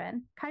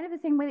children, kind of the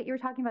same way that you were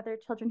talking about there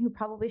are children who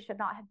probably should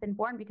not have been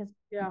born because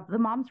Yeah, the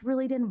moms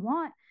really didn't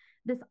want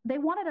this. They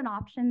wanted an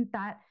option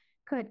that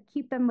could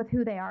keep them with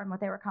who they are and what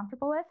they were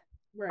comfortable with.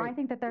 I right.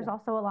 think that there's Yeah.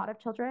 also a lot of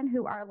children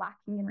who are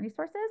lacking in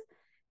resources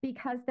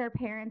because their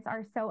parents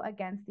are so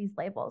against these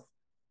labels,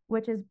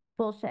 which is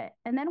bullshit.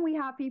 And then we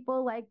have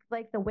people like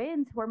the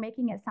Wins who are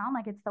making it sound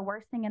like it's the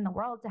worst thing in the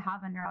world to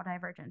have a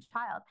neurodivergent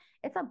child.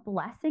 It's a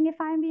blessing if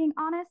I'm being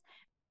honest.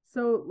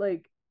 So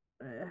like,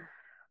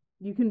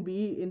 you can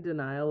be in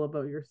denial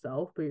about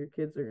yourself, but your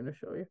kids are gonna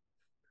show you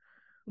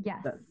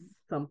Yes. that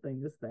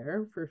something is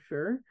there for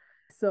sure.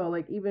 So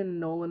like even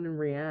Nolan and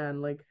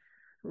Rianne, like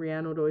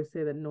Rianne would always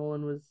say that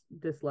Nolan was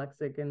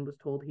dyslexic and was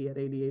told he had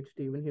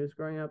ADHD when he was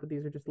growing up, but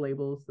these are just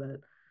labels that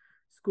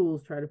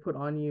schools try to put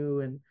on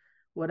you and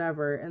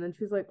whatever. And then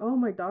she's like, "Oh,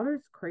 my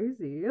daughter's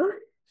crazy."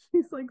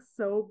 She's like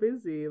so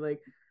busy, like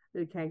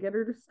they can't get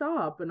her to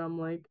stop. And I'm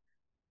like,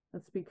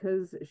 that's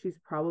because she's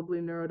probably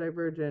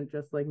neurodivergent,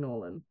 just like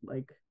Nolan.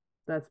 Like,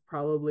 that's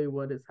probably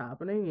what is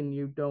happening, and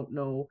you don't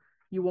know,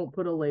 you won't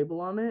put a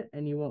label on it,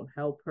 and you won't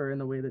help her in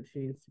the way that she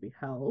needs to be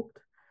helped.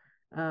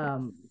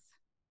 Yes.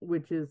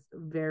 Which is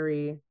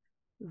very,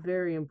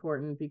 very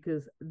important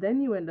because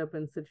then you end up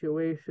in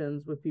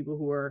situations with people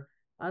who are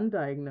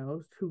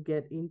undiagnosed who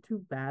get into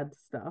bad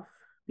stuff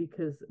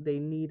because they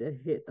need a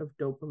hit of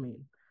dopamine,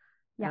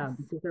 Yes.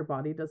 because their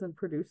body doesn't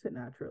produce it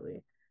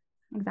naturally.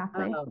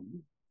 Exactly.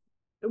 Um,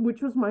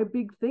 which was my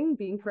big thing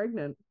being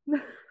pregnant.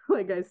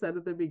 Like I said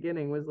at the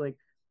beginning, was like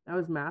I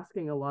was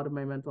masking a lot of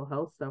my mental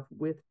health stuff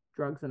with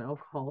drugs and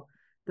alcohol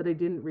that I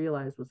didn't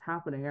realize was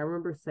happening. I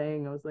remember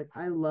saying, I was like,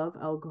 I love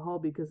alcohol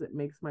because it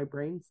makes my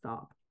brain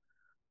stop.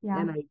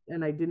 Yeah.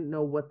 And I didn't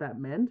know what that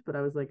meant, but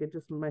I was like, it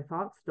just, my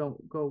thoughts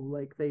don't go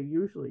like they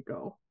usually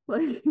go.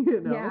 Like,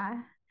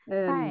 Yeah.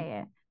 and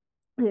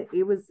Right.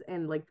 it was,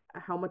 and like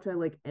how much I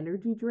like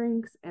energy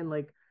drinks and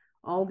like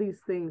all these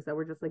things that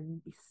were just like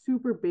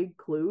super big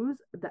clues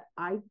that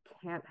I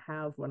can't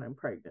have when I'm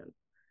pregnant.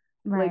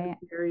 Like Right.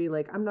 very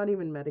like I'm not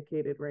even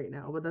medicated right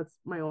now, but that's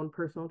my own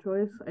personal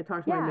choice. I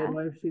talked to my Yeah.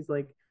 midwife. She's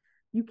like,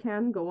 you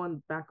can go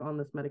on back on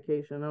this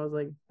medication. I was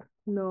like,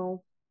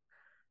 no.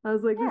 I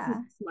was like, this is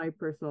Yeah. my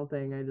personal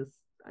thing.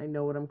 I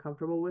know what I'm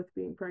comfortable with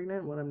being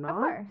pregnant, what I'm Of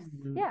not. course.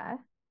 And, Yeah.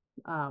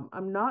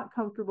 I'm not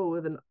comfortable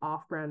with an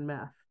off-brand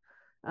meth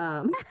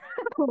um,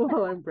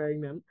 while I'm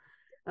pregnant.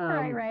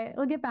 Right. Um, Right.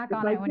 We'll get back if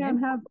on I it when can't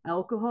you. have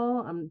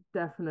alcohol, I'm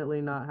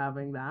definitely not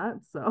having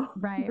that. So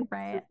Right. that's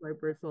Right. just my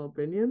personal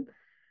opinion.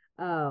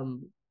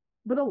 Um,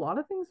 but a lot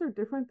of things are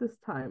different this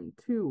time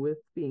too with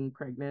being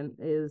pregnant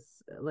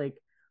is like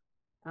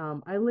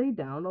I lay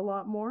down a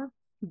lot more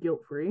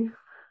guilt free.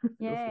 Feels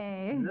so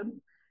Yay.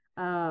 good.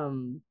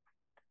 Um,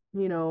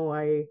 you know,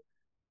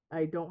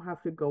 I don't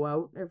have to go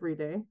out every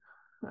day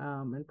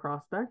and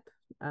prospect.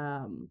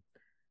 Um,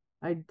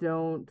 I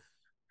don't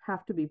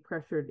have to be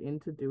pressured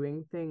into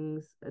doing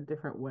things a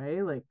different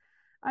way. Like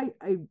I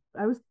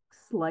was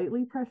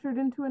slightly pressured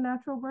into a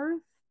natural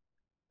birth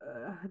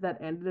that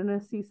ended in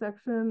a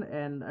C-section,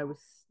 and I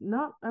was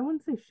not, I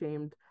wouldn't say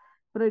shamed,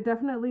 but I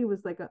definitely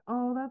was like,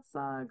 oh, that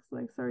sucks.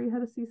 Like, sorry you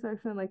had a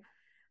C-section, like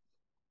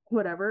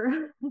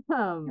whatever.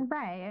 um,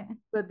 Right.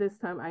 but this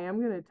time I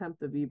am gonna attempt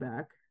the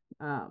VBAC,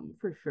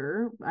 for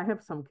sure. I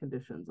have some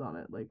conditions on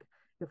it, like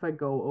if I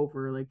go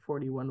over like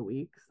 41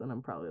 weeks, then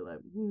I'm probably like,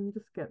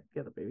 just get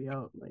the baby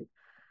out, like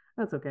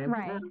that's okay.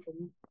 Right.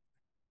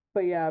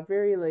 But yeah,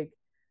 very like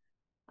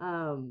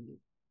um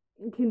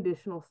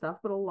conditional stuff,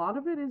 but a lot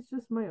of it is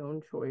just my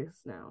own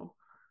choice now,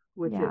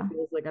 which it Yeah.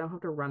 feels like I don't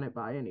have to run it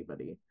by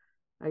anybody.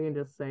 I can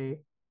just say,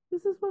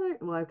 this is what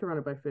I have to run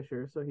it by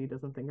Fisher so he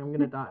doesn't think I'm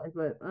gonna die,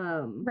 but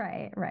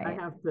Right. I Right.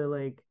 have to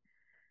like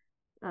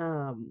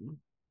um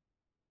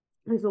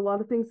there's a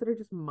lot of things that are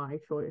just my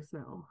choice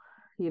now.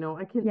 You know,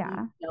 I can eat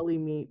Yeah. deli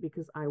meat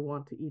because I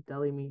want to eat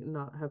deli meat and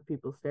not have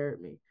people stare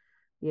at me.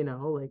 You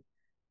know, like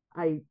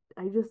I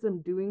just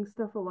am doing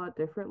stuff a lot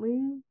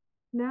differently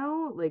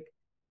now. Like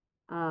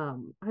I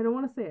don't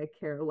want to say I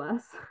care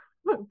less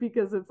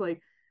because it's like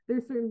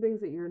there's certain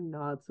things that you're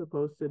not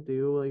supposed to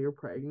do while you're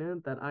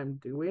pregnant that I'm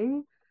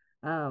doing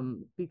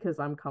because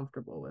I'm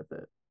comfortable with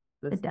it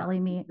The this deli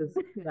time. meat. Because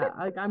yeah,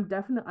 like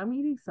I'm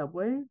eating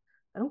Subway.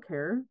 I don't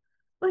care.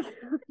 Like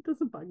it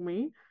doesn't bug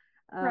me.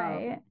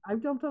 Right.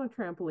 I've jumped on a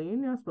trampoline.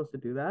 You're not supposed to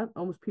do that.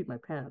 Almost peed my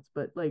pants,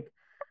 but like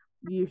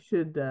you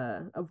should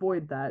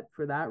avoid that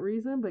for that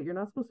reason, but you're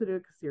not supposed to do it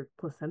because your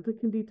placenta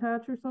can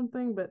detach or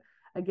something. But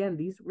again,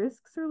 these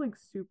risks are like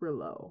super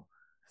low.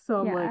 So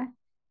I'm like, Yeah.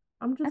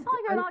 I'm It's just, not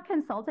like you're not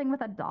consulting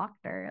with a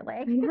doctor.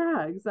 Like,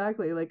 yeah,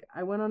 exactly. Like,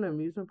 I went on an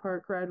amusement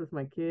park ride with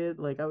my kid.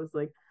 Like, I was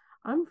like,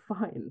 I'm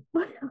fine.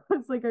 Like,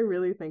 it's like, I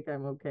really think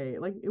I'm okay.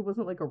 Like, it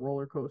wasn't like a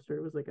roller coaster,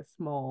 it was like a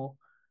small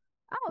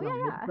oh, ride,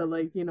 yeah, yeah. but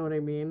like, you know what I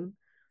mean?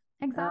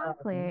 Um,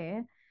 Exactly.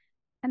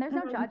 And there's and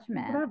no I'm just like,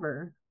 judgment.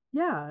 whatever.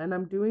 Yeah, and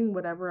I'm doing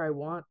whatever I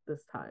want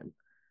this time.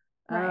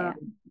 Um, Right.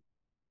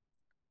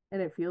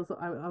 and it feels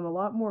I'm a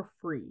lot more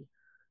free,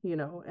 you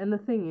know. And the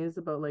thing is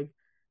about like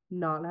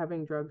not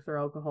having drugs or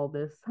alcohol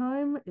this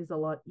time is a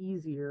lot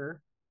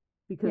easier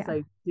because Yeah,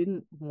 I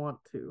didn't want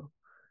to,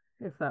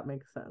 if that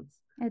makes sense.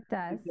 it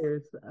does. Like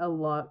there's a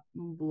lot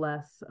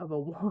less of a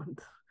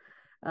want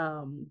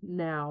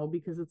now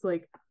because it's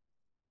like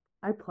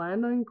I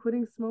planned on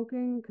quitting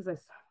smoking because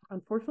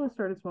unfortunately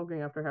started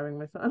smoking after having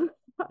my son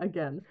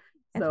again.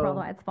 It's So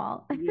worldwide's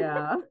fault.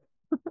 yeah.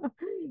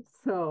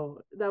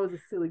 So that was a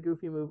silly,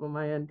 goofy move on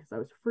my end because I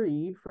was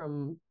free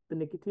from the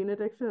nicotine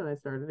addiction and I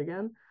started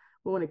again.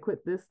 But when I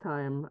quit this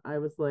time, I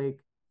was like,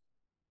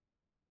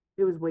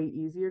 it was way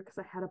easier because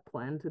I had a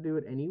plan to do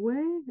it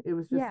anyway. It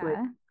was just like,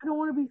 Yeah. I don't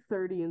want to be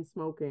 30 and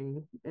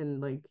smoking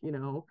and like, you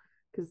know,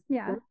 because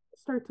Yeah. that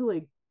start to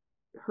like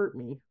hurt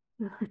me.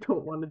 I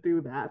don't want to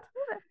do that.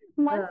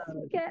 Once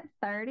you Uh, get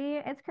 30,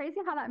 it's crazy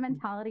how that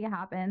mentality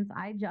happens.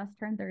 I just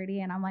turned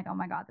 30 and I'm like, oh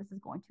my God, this is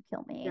going to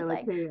kill me. yeah,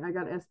 like, Like, hey, I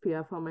got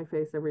SPF on my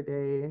face every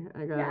day.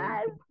 I got,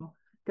 yes.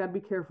 gotta be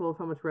careful of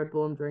how much Red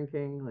Bull I'm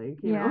drinking. Like,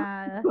 you know,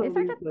 Yeah. You all start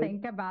these to like,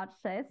 think about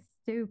shit. It's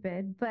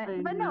stupid. But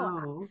I but no,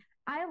 know.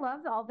 I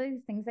loved all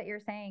these things that you're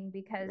saying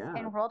because Yeah.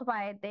 in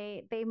Worldwide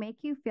they make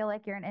you feel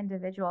like you're an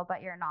individual,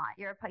 but you're not.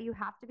 You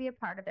have to be a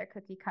part of their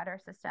cookie cutter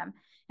system.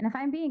 And if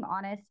I'm being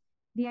honest,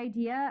 the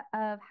idea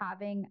of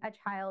having a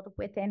child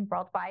within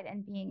Worldwide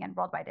and being in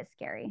Worldwide is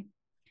scary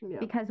Yeah.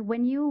 because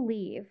when you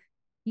leave,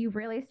 you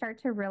really start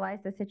to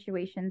realize the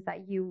situations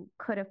that you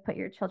could have put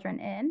your children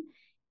in.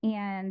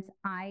 And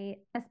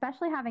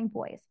especially having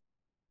boys,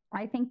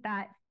 I think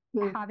that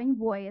Hmm. having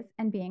boys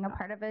and being a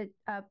part of a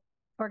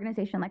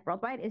organization like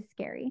Worldwide is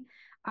scary.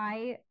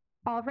 I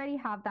already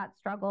have that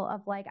struggle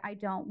of like, I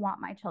don't want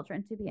my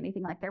children to be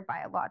anything like their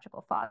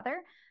biological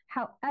father.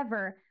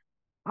 However,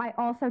 I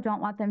also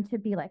don't want them to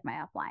be like my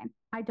upline.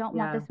 I don't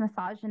want Yeah. this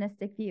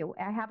misogynistic view.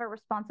 I have a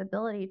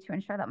responsibility to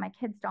ensure that my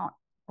kids don't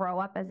grow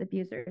up as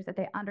abusers, that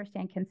they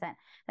understand consent,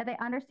 that they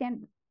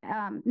understand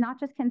not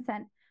just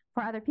consent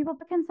for other people,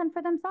 but consent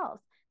for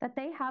themselves, that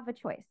they have a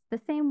choice the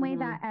same way Hmm.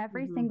 that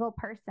every Hmm. single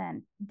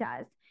person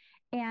does.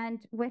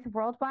 And with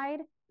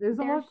Worldwide, There's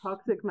a lot there's, of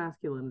toxic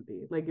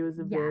masculinity. Like it was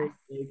a very yes,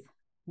 like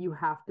you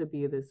have to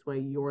be this way.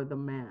 You're the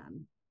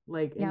man.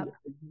 Like, and yep,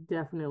 I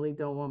definitely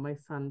don't want my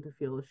son to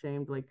feel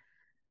ashamed. Like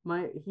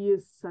he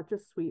is such a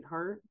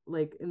sweetheart.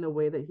 Like in the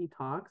way that he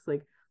talks.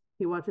 Like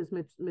he watches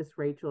Miss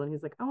Rachel and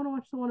he's like, I want to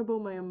watch the one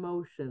about my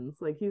emotions.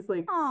 Like he's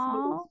like so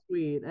oh,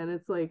 sweet, and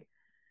it's like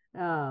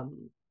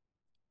um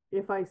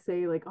if I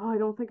say like, "Oh, I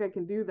don't think I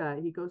can do that,"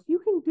 he goes, "You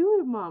can do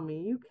it,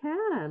 mommy. You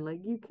can.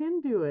 Like, you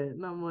can do it."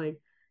 And I'm like,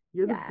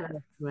 "You're the yes,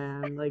 best,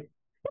 man." Like,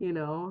 you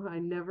know, I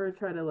never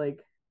try to like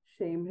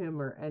shame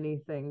him or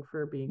anything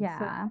for being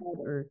sad,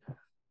 yeah, or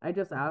I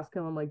just ask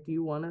him, I'm like, "Do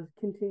you want to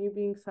continue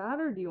being sad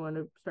or do you want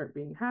to start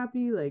being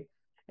happy?" Like,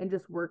 and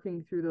just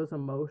working through those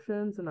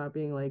emotions and not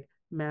being like,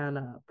 "Man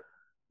up."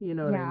 You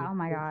know what I Yeah. mean? Oh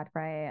my Which God.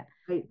 Right.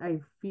 I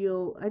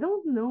feel I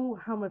don't know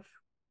how much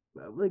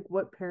like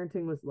what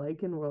parenting was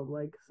like in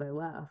worldwide because I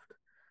left,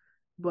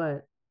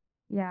 but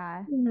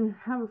Yeah. I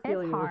have a It's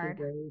feeling it wasn't hard.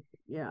 great.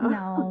 Yeah.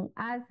 No,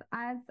 as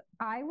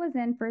I was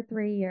in for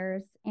 3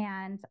 years,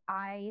 and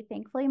I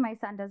thankfully my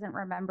son doesn't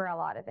remember a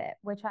lot of it,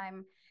 which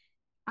I'm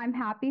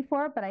happy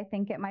for, but I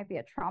think it might be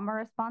a trauma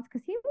response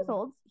because he was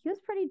old. He was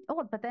pretty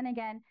old, but then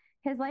again,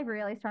 his life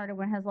really started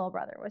when his little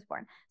brother was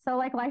born. So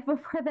like life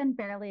before then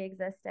barely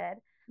existed.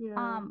 Yeah.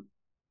 Um,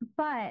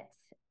 but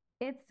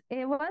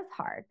it was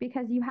hard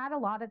because you had a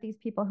lot of these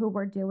people who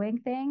were doing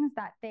things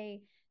that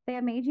they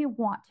made you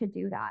want to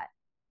do that.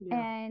 Yeah.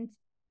 And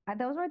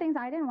those were things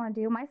I didn't want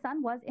to do. My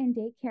son was in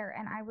daycare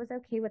and I was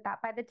okay with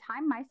that. By the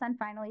time my son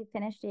finally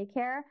finished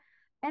daycare,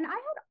 and I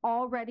had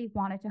already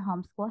wanted to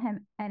homeschool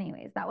him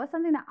anyways. That was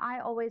something that I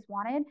always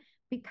wanted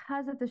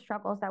because of the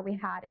struggles that we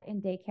had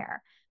in daycare.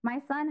 My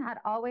son had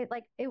always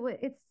like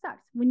it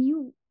sucks when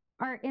you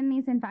are in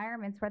these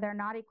environments where they're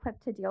not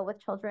equipped to deal with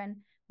children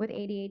with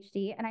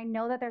ADHD. And I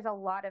know that there's a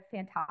lot of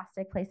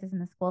fantastic places in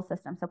the school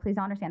system. So please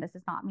understand this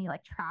is not me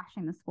like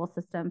trashing the school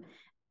system.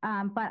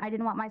 But I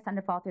didn't want my son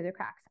to fall through the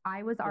cracks.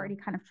 I was Yeah. already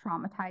kind of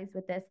traumatized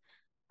with this.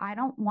 I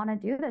don't want to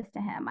do this to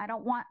him. I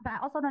don't want, but I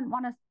also didn't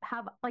want to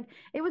have like,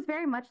 it was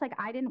very much like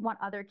I didn't want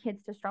other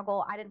kids to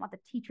struggle. I didn't want the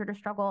teacher to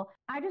struggle.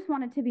 I just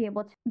wanted to be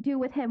able to do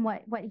with him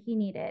what he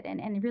needed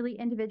and really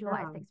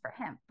individualize Yeah. things for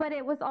him. But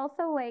it was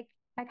also like,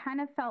 I kind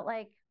of felt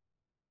like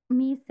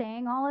me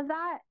saying all of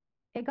that,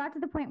 it got to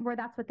the point where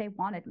that's what they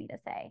wanted me to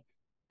say.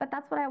 But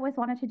that's what I always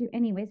wanted to do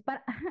anyways.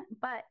 But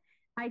but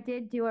I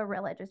did do a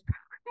religious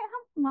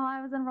program while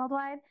I was in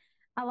Worldwide.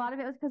 A lot of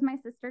it was because my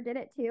sister did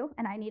it too,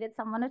 and I needed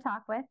someone to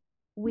talk with.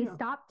 We Yeah.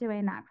 stopped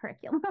doing that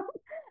curriculum.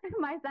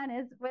 My son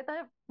is with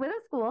a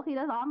school. He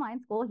does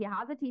online school. He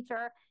has a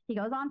teacher. He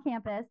goes on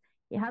campus.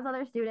 He has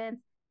other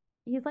students.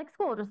 He's like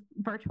school, just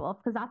virtual,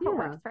 because that's what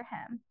Yeah. works for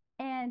him.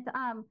 And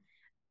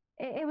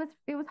it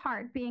was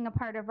hard being a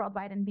part of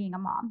Worldwide and being a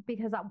mom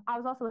because I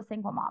was also a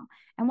single mom.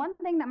 And one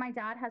thing that my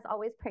dad has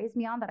always praised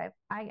me on that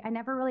I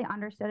never really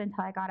understood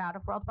until I got out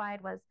of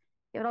Worldwide was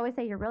he would always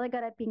say you're really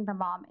good at being the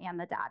mom and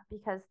the dad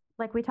because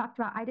like we talked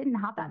about I didn't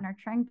have Yeah. that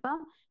nurturing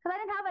bone because I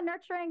didn't have a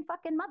nurturing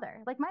fucking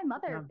mother. Like my Yeah.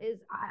 mother is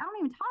I don't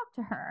even talk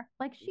to her.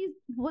 Like she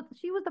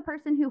was the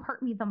person who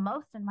hurt me the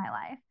most in my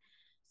life.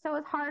 So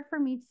it's hard for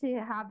me to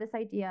have this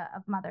idea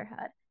of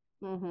motherhood.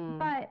 Mm-hmm.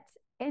 But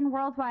in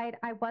Worldwide,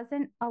 I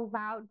wasn't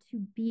allowed to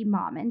be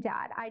mom and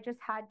dad. I just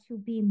had to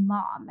be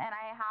mom. And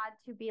I had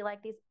to be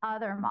like these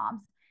other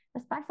moms.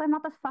 Especially, I'm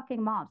not those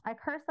fucking moms. I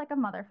curse like a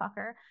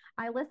motherfucker.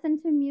 I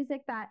listen to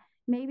music that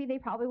maybe they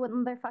probably wouldn't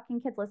let their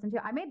fucking kids listen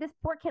to. I made this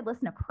poor kid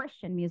listen to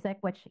Christian music,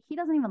 which he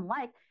doesn't even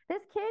like.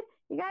 This kid,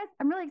 you guys,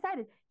 I'm really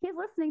excited. He's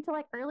listening to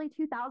like early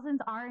 2000s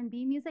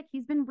R&B music. Nice.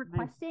 He's been That's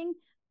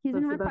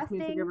the best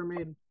music requesting ever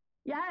made.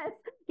 Yes,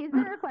 he's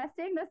been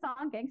requesting the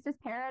song "Gangsta's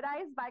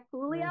Paradise" by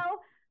Coolio.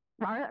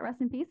 Nice. Rest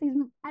in peace. He's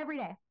every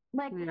day,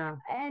 like, Yeah.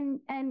 and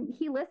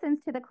he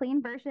listens to the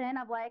clean version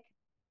of like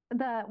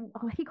the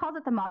he calls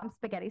it the mom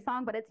spaghetti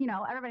song, but it's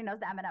everybody knows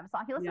the Eminem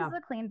song. He listens Yeah. to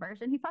the clean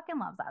version. He fucking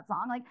loves that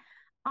song. Like,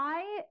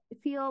 I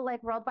feel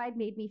like Worldwide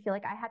made me feel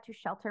like I had to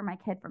shelter my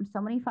kid from so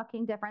many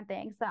fucking different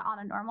things that on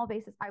a normal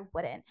basis I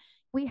wouldn't.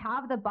 We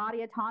have the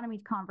body autonomy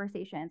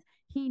conversations.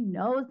 He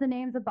knows the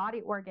names of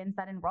body organs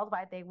that in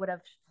Worldwide they would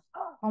have,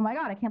 oh my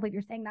God, I can't believe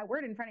you're saying that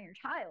word in front of your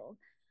child.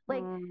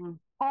 Like Mm,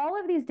 all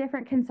of these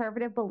different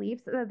conservative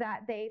beliefs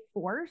that they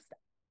forced,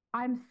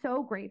 I'm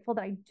so grateful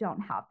that I don't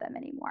have them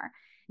anymore.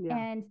 yeah.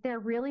 And there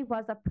really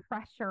was a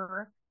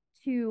pressure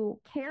to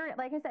carry,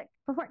 like I said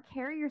before,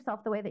 carry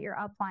yourself the way that your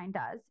upline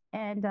does.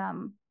 And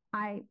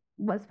I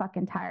was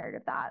fucking tired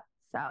of that.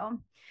 So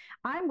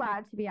I'm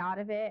glad to be out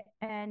of it.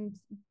 And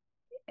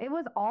it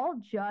was all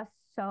just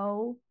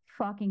so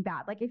fucking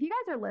bad. Like, if you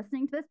guys are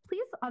listening to this,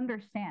 please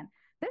understand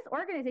this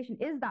organization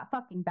is that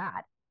fucking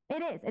bad.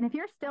 It is. And if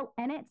you're still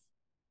in it,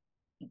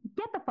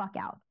 get the fuck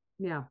out.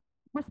 Yeah.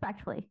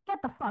 Respectfully,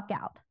 get the fuck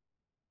out.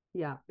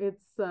 Yeah.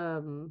 It's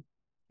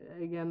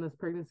again, this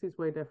pregnancy is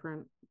way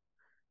different.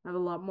 I have a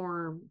lot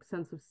more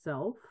sense of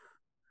self,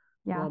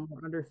 a Yeah. lot more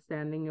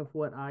understanding of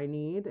what I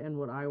need and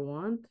what I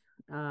want.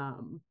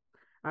 Um,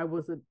 I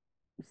wasn't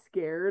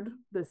scared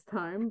this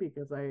time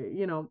because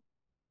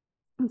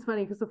it's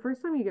funny because the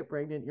first time you get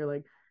pregnant, you're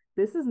like,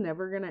 this is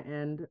never gonna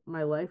end.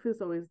 My life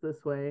is always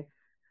this way.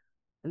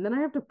 And then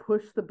I have to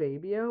push the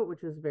baby out,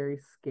 which is very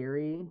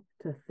scary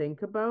to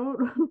think about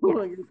Yes.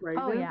 while you're Oh,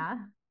 pregnant.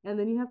 yeah. And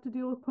then you have to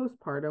deal with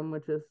postpartum,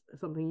 which is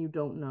something you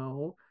don't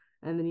know.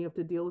 And then you have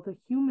to deal with a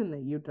human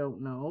that you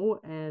don't know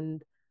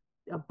and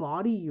a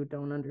body you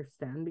don't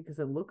understand because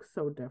it looks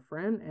so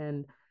different.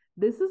 And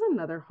this is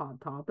another hot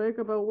topic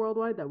about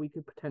worldwide that we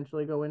could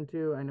potentially go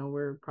into. I know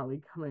we're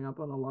probably coming up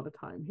on a lot of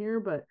time here,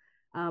 but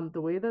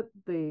the way that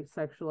they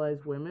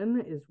sexualize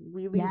women is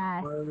really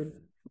Yes. hard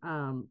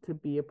to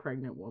be a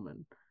pregnant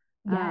woman.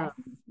 Um, Yes.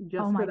 Oh,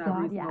 just for my that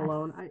God. reason Yes.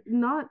 alone,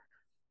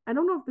 I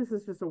don't know if this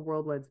is just a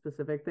worldwide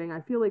specific thing.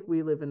 I feel like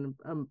we live in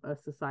a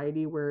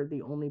society where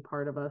the only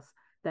part of us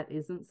that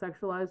isn't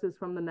sexualized is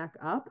from the neck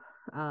up.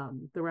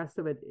 The rest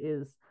of it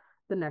is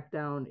the neck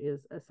down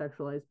is a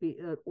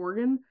sexualized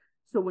organ.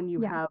 So when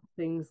you Yeah. have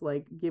things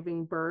like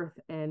giving birth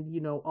and,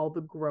 all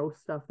the gross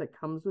stuff that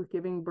comes with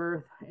giving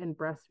birth and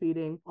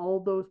breastfeeding, all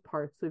those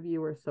parts of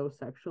you are so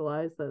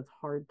sexualized that it's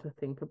hard to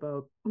think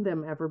about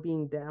them ever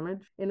being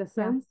damaged in a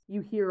sense. Yeah.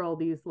 You hear all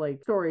these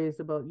like stories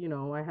about,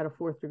 I had a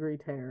 4th-degree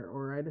tear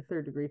or I had a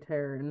 3rd-degree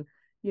tear and,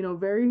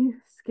 very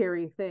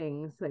scary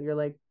things that you're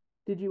like,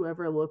 did you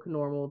ever look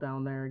normal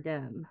down there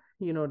again?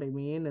 You know what I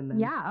mean? And then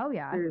yeah, oh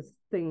yeah, there's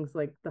things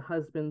like the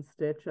husband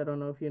stitch. I don't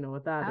know if you know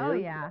what that oh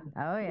is. yeah,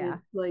 oh yeah.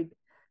 It's like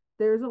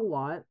there's a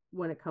lot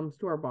when it comes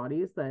to our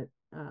bodies that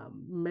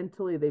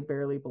mentally they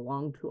barely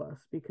belong to us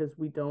because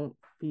we don't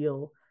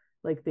feel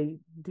like they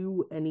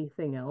do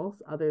anything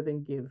else other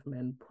than give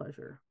men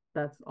pleasure.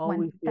 That's all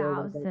we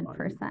feel with our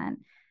bodies. 1000%.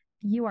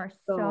 You are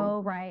So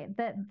so right.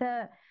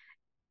 The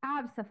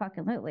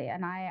absolutely,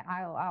 and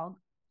I'll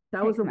that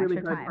take was a some really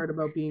extra hard time. part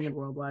about being in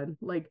Worldwide.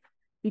 Like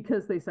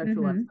because they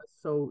sexualized Mm-hmm. us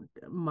so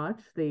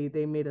much, they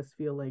made us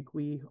feel like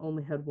we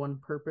only had one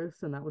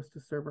purpose, and that was to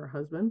serve our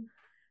husband.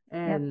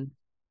 Yep. And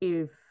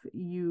if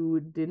you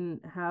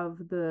didn't have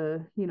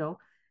the,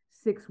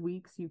 6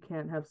 weeks you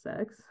can't have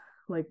sex,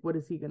 like what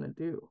is he gonna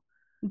do?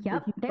 Like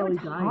Yep. he's They would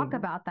probably talk dying.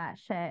 about that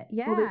shit.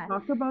 Well, they Yeah.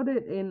 talk about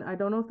it in, I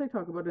don't know if they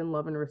talk about it in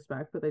Love and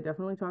Respect, but they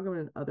definitely talk about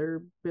it in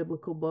other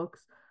biblical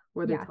books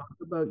where they Yeah. talk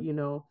about,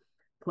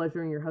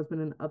 pleasuring your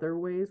husband in other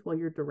ways while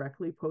you're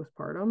directly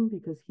postpartum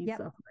because he's Yep.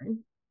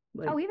 suffering.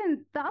 Oh, Like,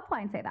 even the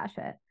upline say that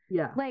shit.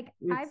 yeah, Like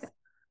it's,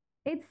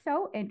 it's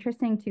so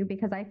interesting too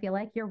because I feel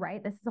like you're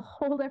right. This is a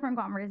whole different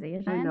I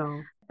conversation.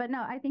 know. But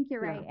no, I think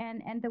you're Yeah. right.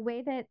 And the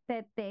way that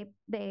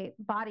they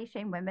body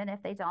shame women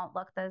if they don't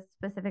look the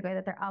specific way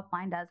that their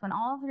upline does. When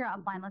all of your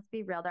upline, let's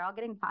be real, they're all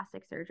getting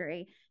plastic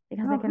surgery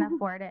because they can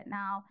afford it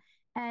now.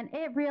 And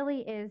it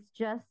really is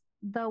just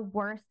the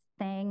worst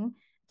thing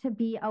to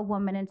be a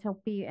woman and to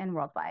be in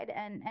Worldwide.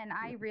 And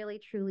I really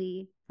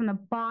truly from the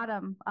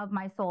bottom of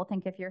my soul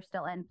think if you're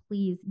still in,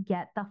 please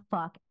get the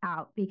fuck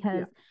out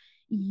because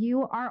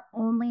you are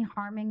only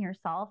harming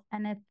yourself.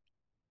 And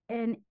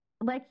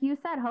like you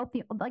said, Hope,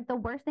 like the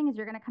worst thing is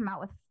you're going to come out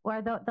with,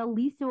 or the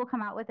least you will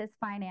come out with is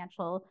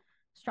financial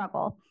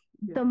struggle.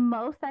 Yeah. The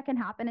most that can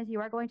happen is you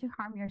are going to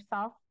harm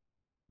yourself,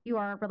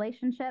 your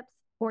relationships,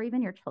 or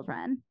even your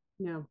children.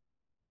 Yeah.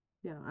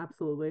 Yeah,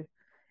 absolutely.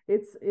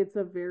 It's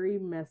a very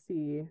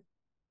messy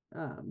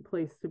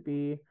place to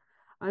be.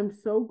 I'm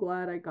so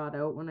glad I got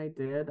out when I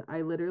did.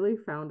 I literally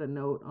found a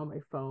note on my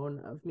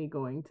phone of me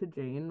going to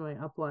Jane, my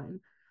upline,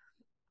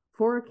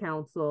 for a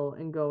counsel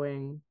and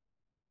going,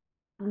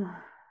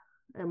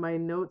 and my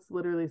notes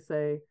literally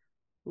say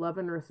love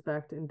and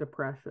respect and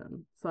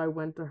depression. So I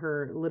went to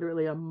her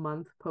literally a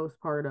month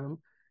postpartum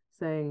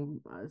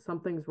saying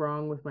something's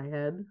wrong with my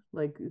head.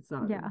 Like it's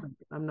not, Yeah. like,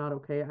 I'm not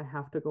okay. I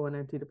have to go on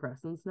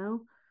antidepressants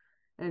now.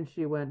 And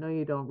she went, no,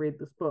 you don't read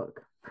this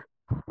book.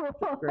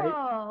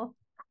 Right.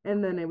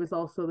 And then it was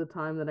also the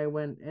time that I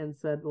went and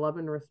said, Love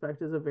and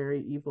Respect is a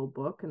very evil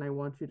book, and I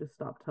want you to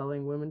stop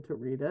telling women to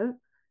read it.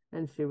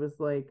 And she was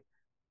like,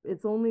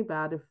 it's only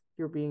bad if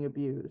you're being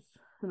abused.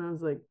 And I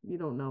was like, you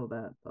don't know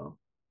that though.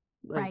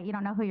 Like, right. You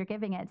don't know who you're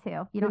giving it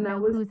to. You don't and that know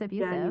was who's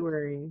abusive.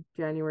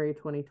 January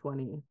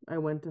 2020. I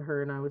went to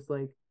her and I was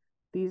like,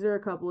 these are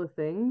a couple of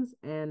things.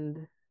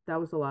 And that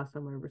was the last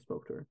time I ever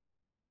spoke to her.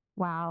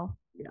 Wow.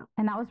 Yeah.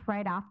 And that was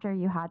right after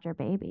you had your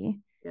baby.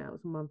 Yeah, it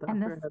was a month after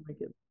I had my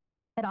kid.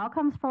 It all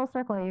comes full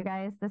circle, you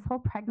guys. This whole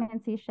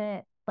pregnancy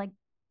shit, like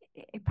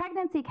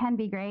pregnancy can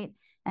be great.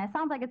 And it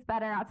sounds like it's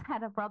better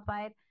outside of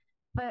Worldwide.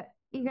 But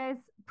you guys,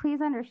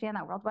 please understand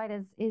that Worldwide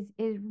is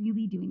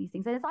really doing these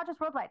things. And it's not just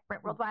Worldwide.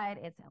 Worldwide,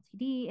 it's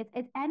LTD,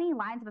 it's any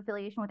lines of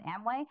affiliation with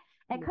Amway.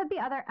 It could be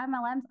other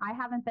MLMs. I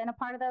haven't been a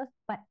part of those,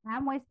 but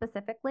Amway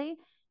specifically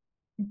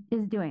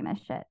is doing this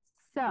shit.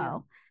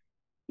 So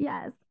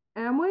yes.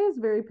 Amway is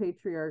very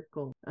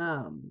patriarchal.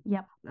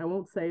 Yep. I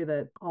won't say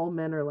that all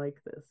men are like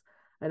this.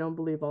 I don't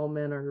believe all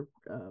men are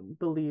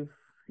believe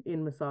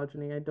in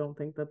misogyny. I don't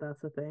think that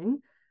that's a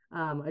thing.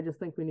 I just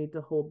think we need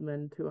to hold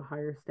men to a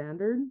higher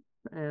standard,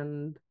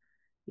 and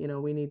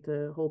we need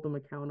to hold them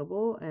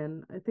accountable.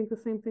 And I think the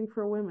same thing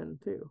for women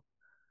too.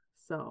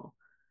 So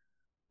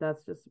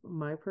that's just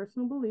my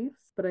personal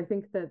beliefs. But I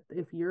think that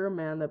if you're a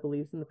man that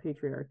believes in the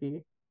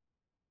patriarchy,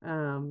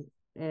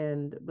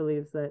 and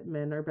believes that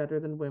men are better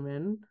than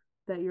women,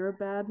 that you're a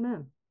bad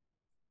man.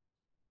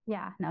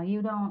 Yeah, no,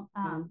 you don't.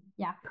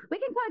 Yeah, we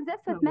can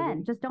coexist with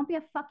men. Just don't be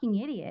a fucking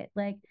idiot.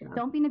 Like,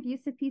 don't be an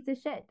abusive piece of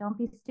shit. Don't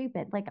be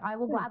stupid. Like, I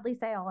will gladly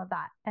say all of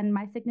that. And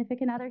my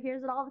significant other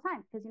hears it all the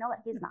time because you know what?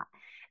 He's not.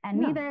 And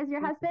neither is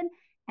your husband.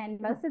 And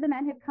most of the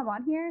men who've come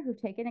on here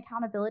who've taken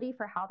accountability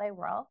for how they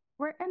were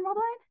in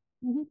Worldwide,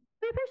 we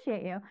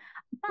appreciate you.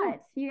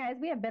 But you guys,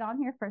 we have been on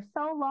here for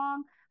so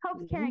long.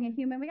 Hope's carrying a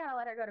human. We got to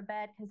let her go to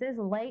bed because it's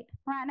late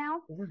right now.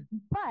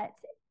 But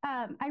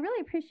I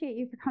really appreciate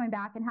you for coming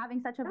back and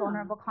having such a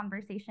vulnerable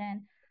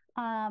conversation.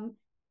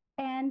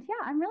 And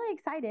yeah, I'm really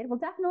excited. We'll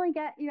definitely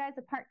get you guys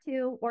a part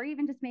 2, or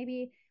even just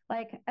maybe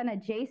like an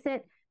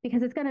adjacent,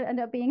 because it's going to end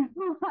up being a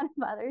lot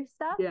of other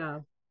stuff. Yeah.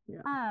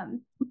 Yeah.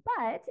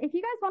 But if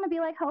you guys want to be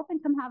like Hope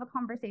and come have a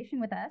conversation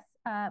with us,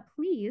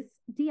 please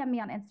DM me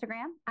on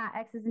Instagram at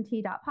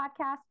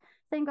xsandt.podcast.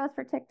 Same goes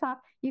for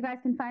TikTok. You guys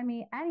can find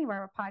me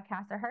anywhere where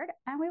podcasts are heard,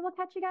 and we will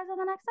catch you guys on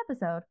the next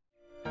episode.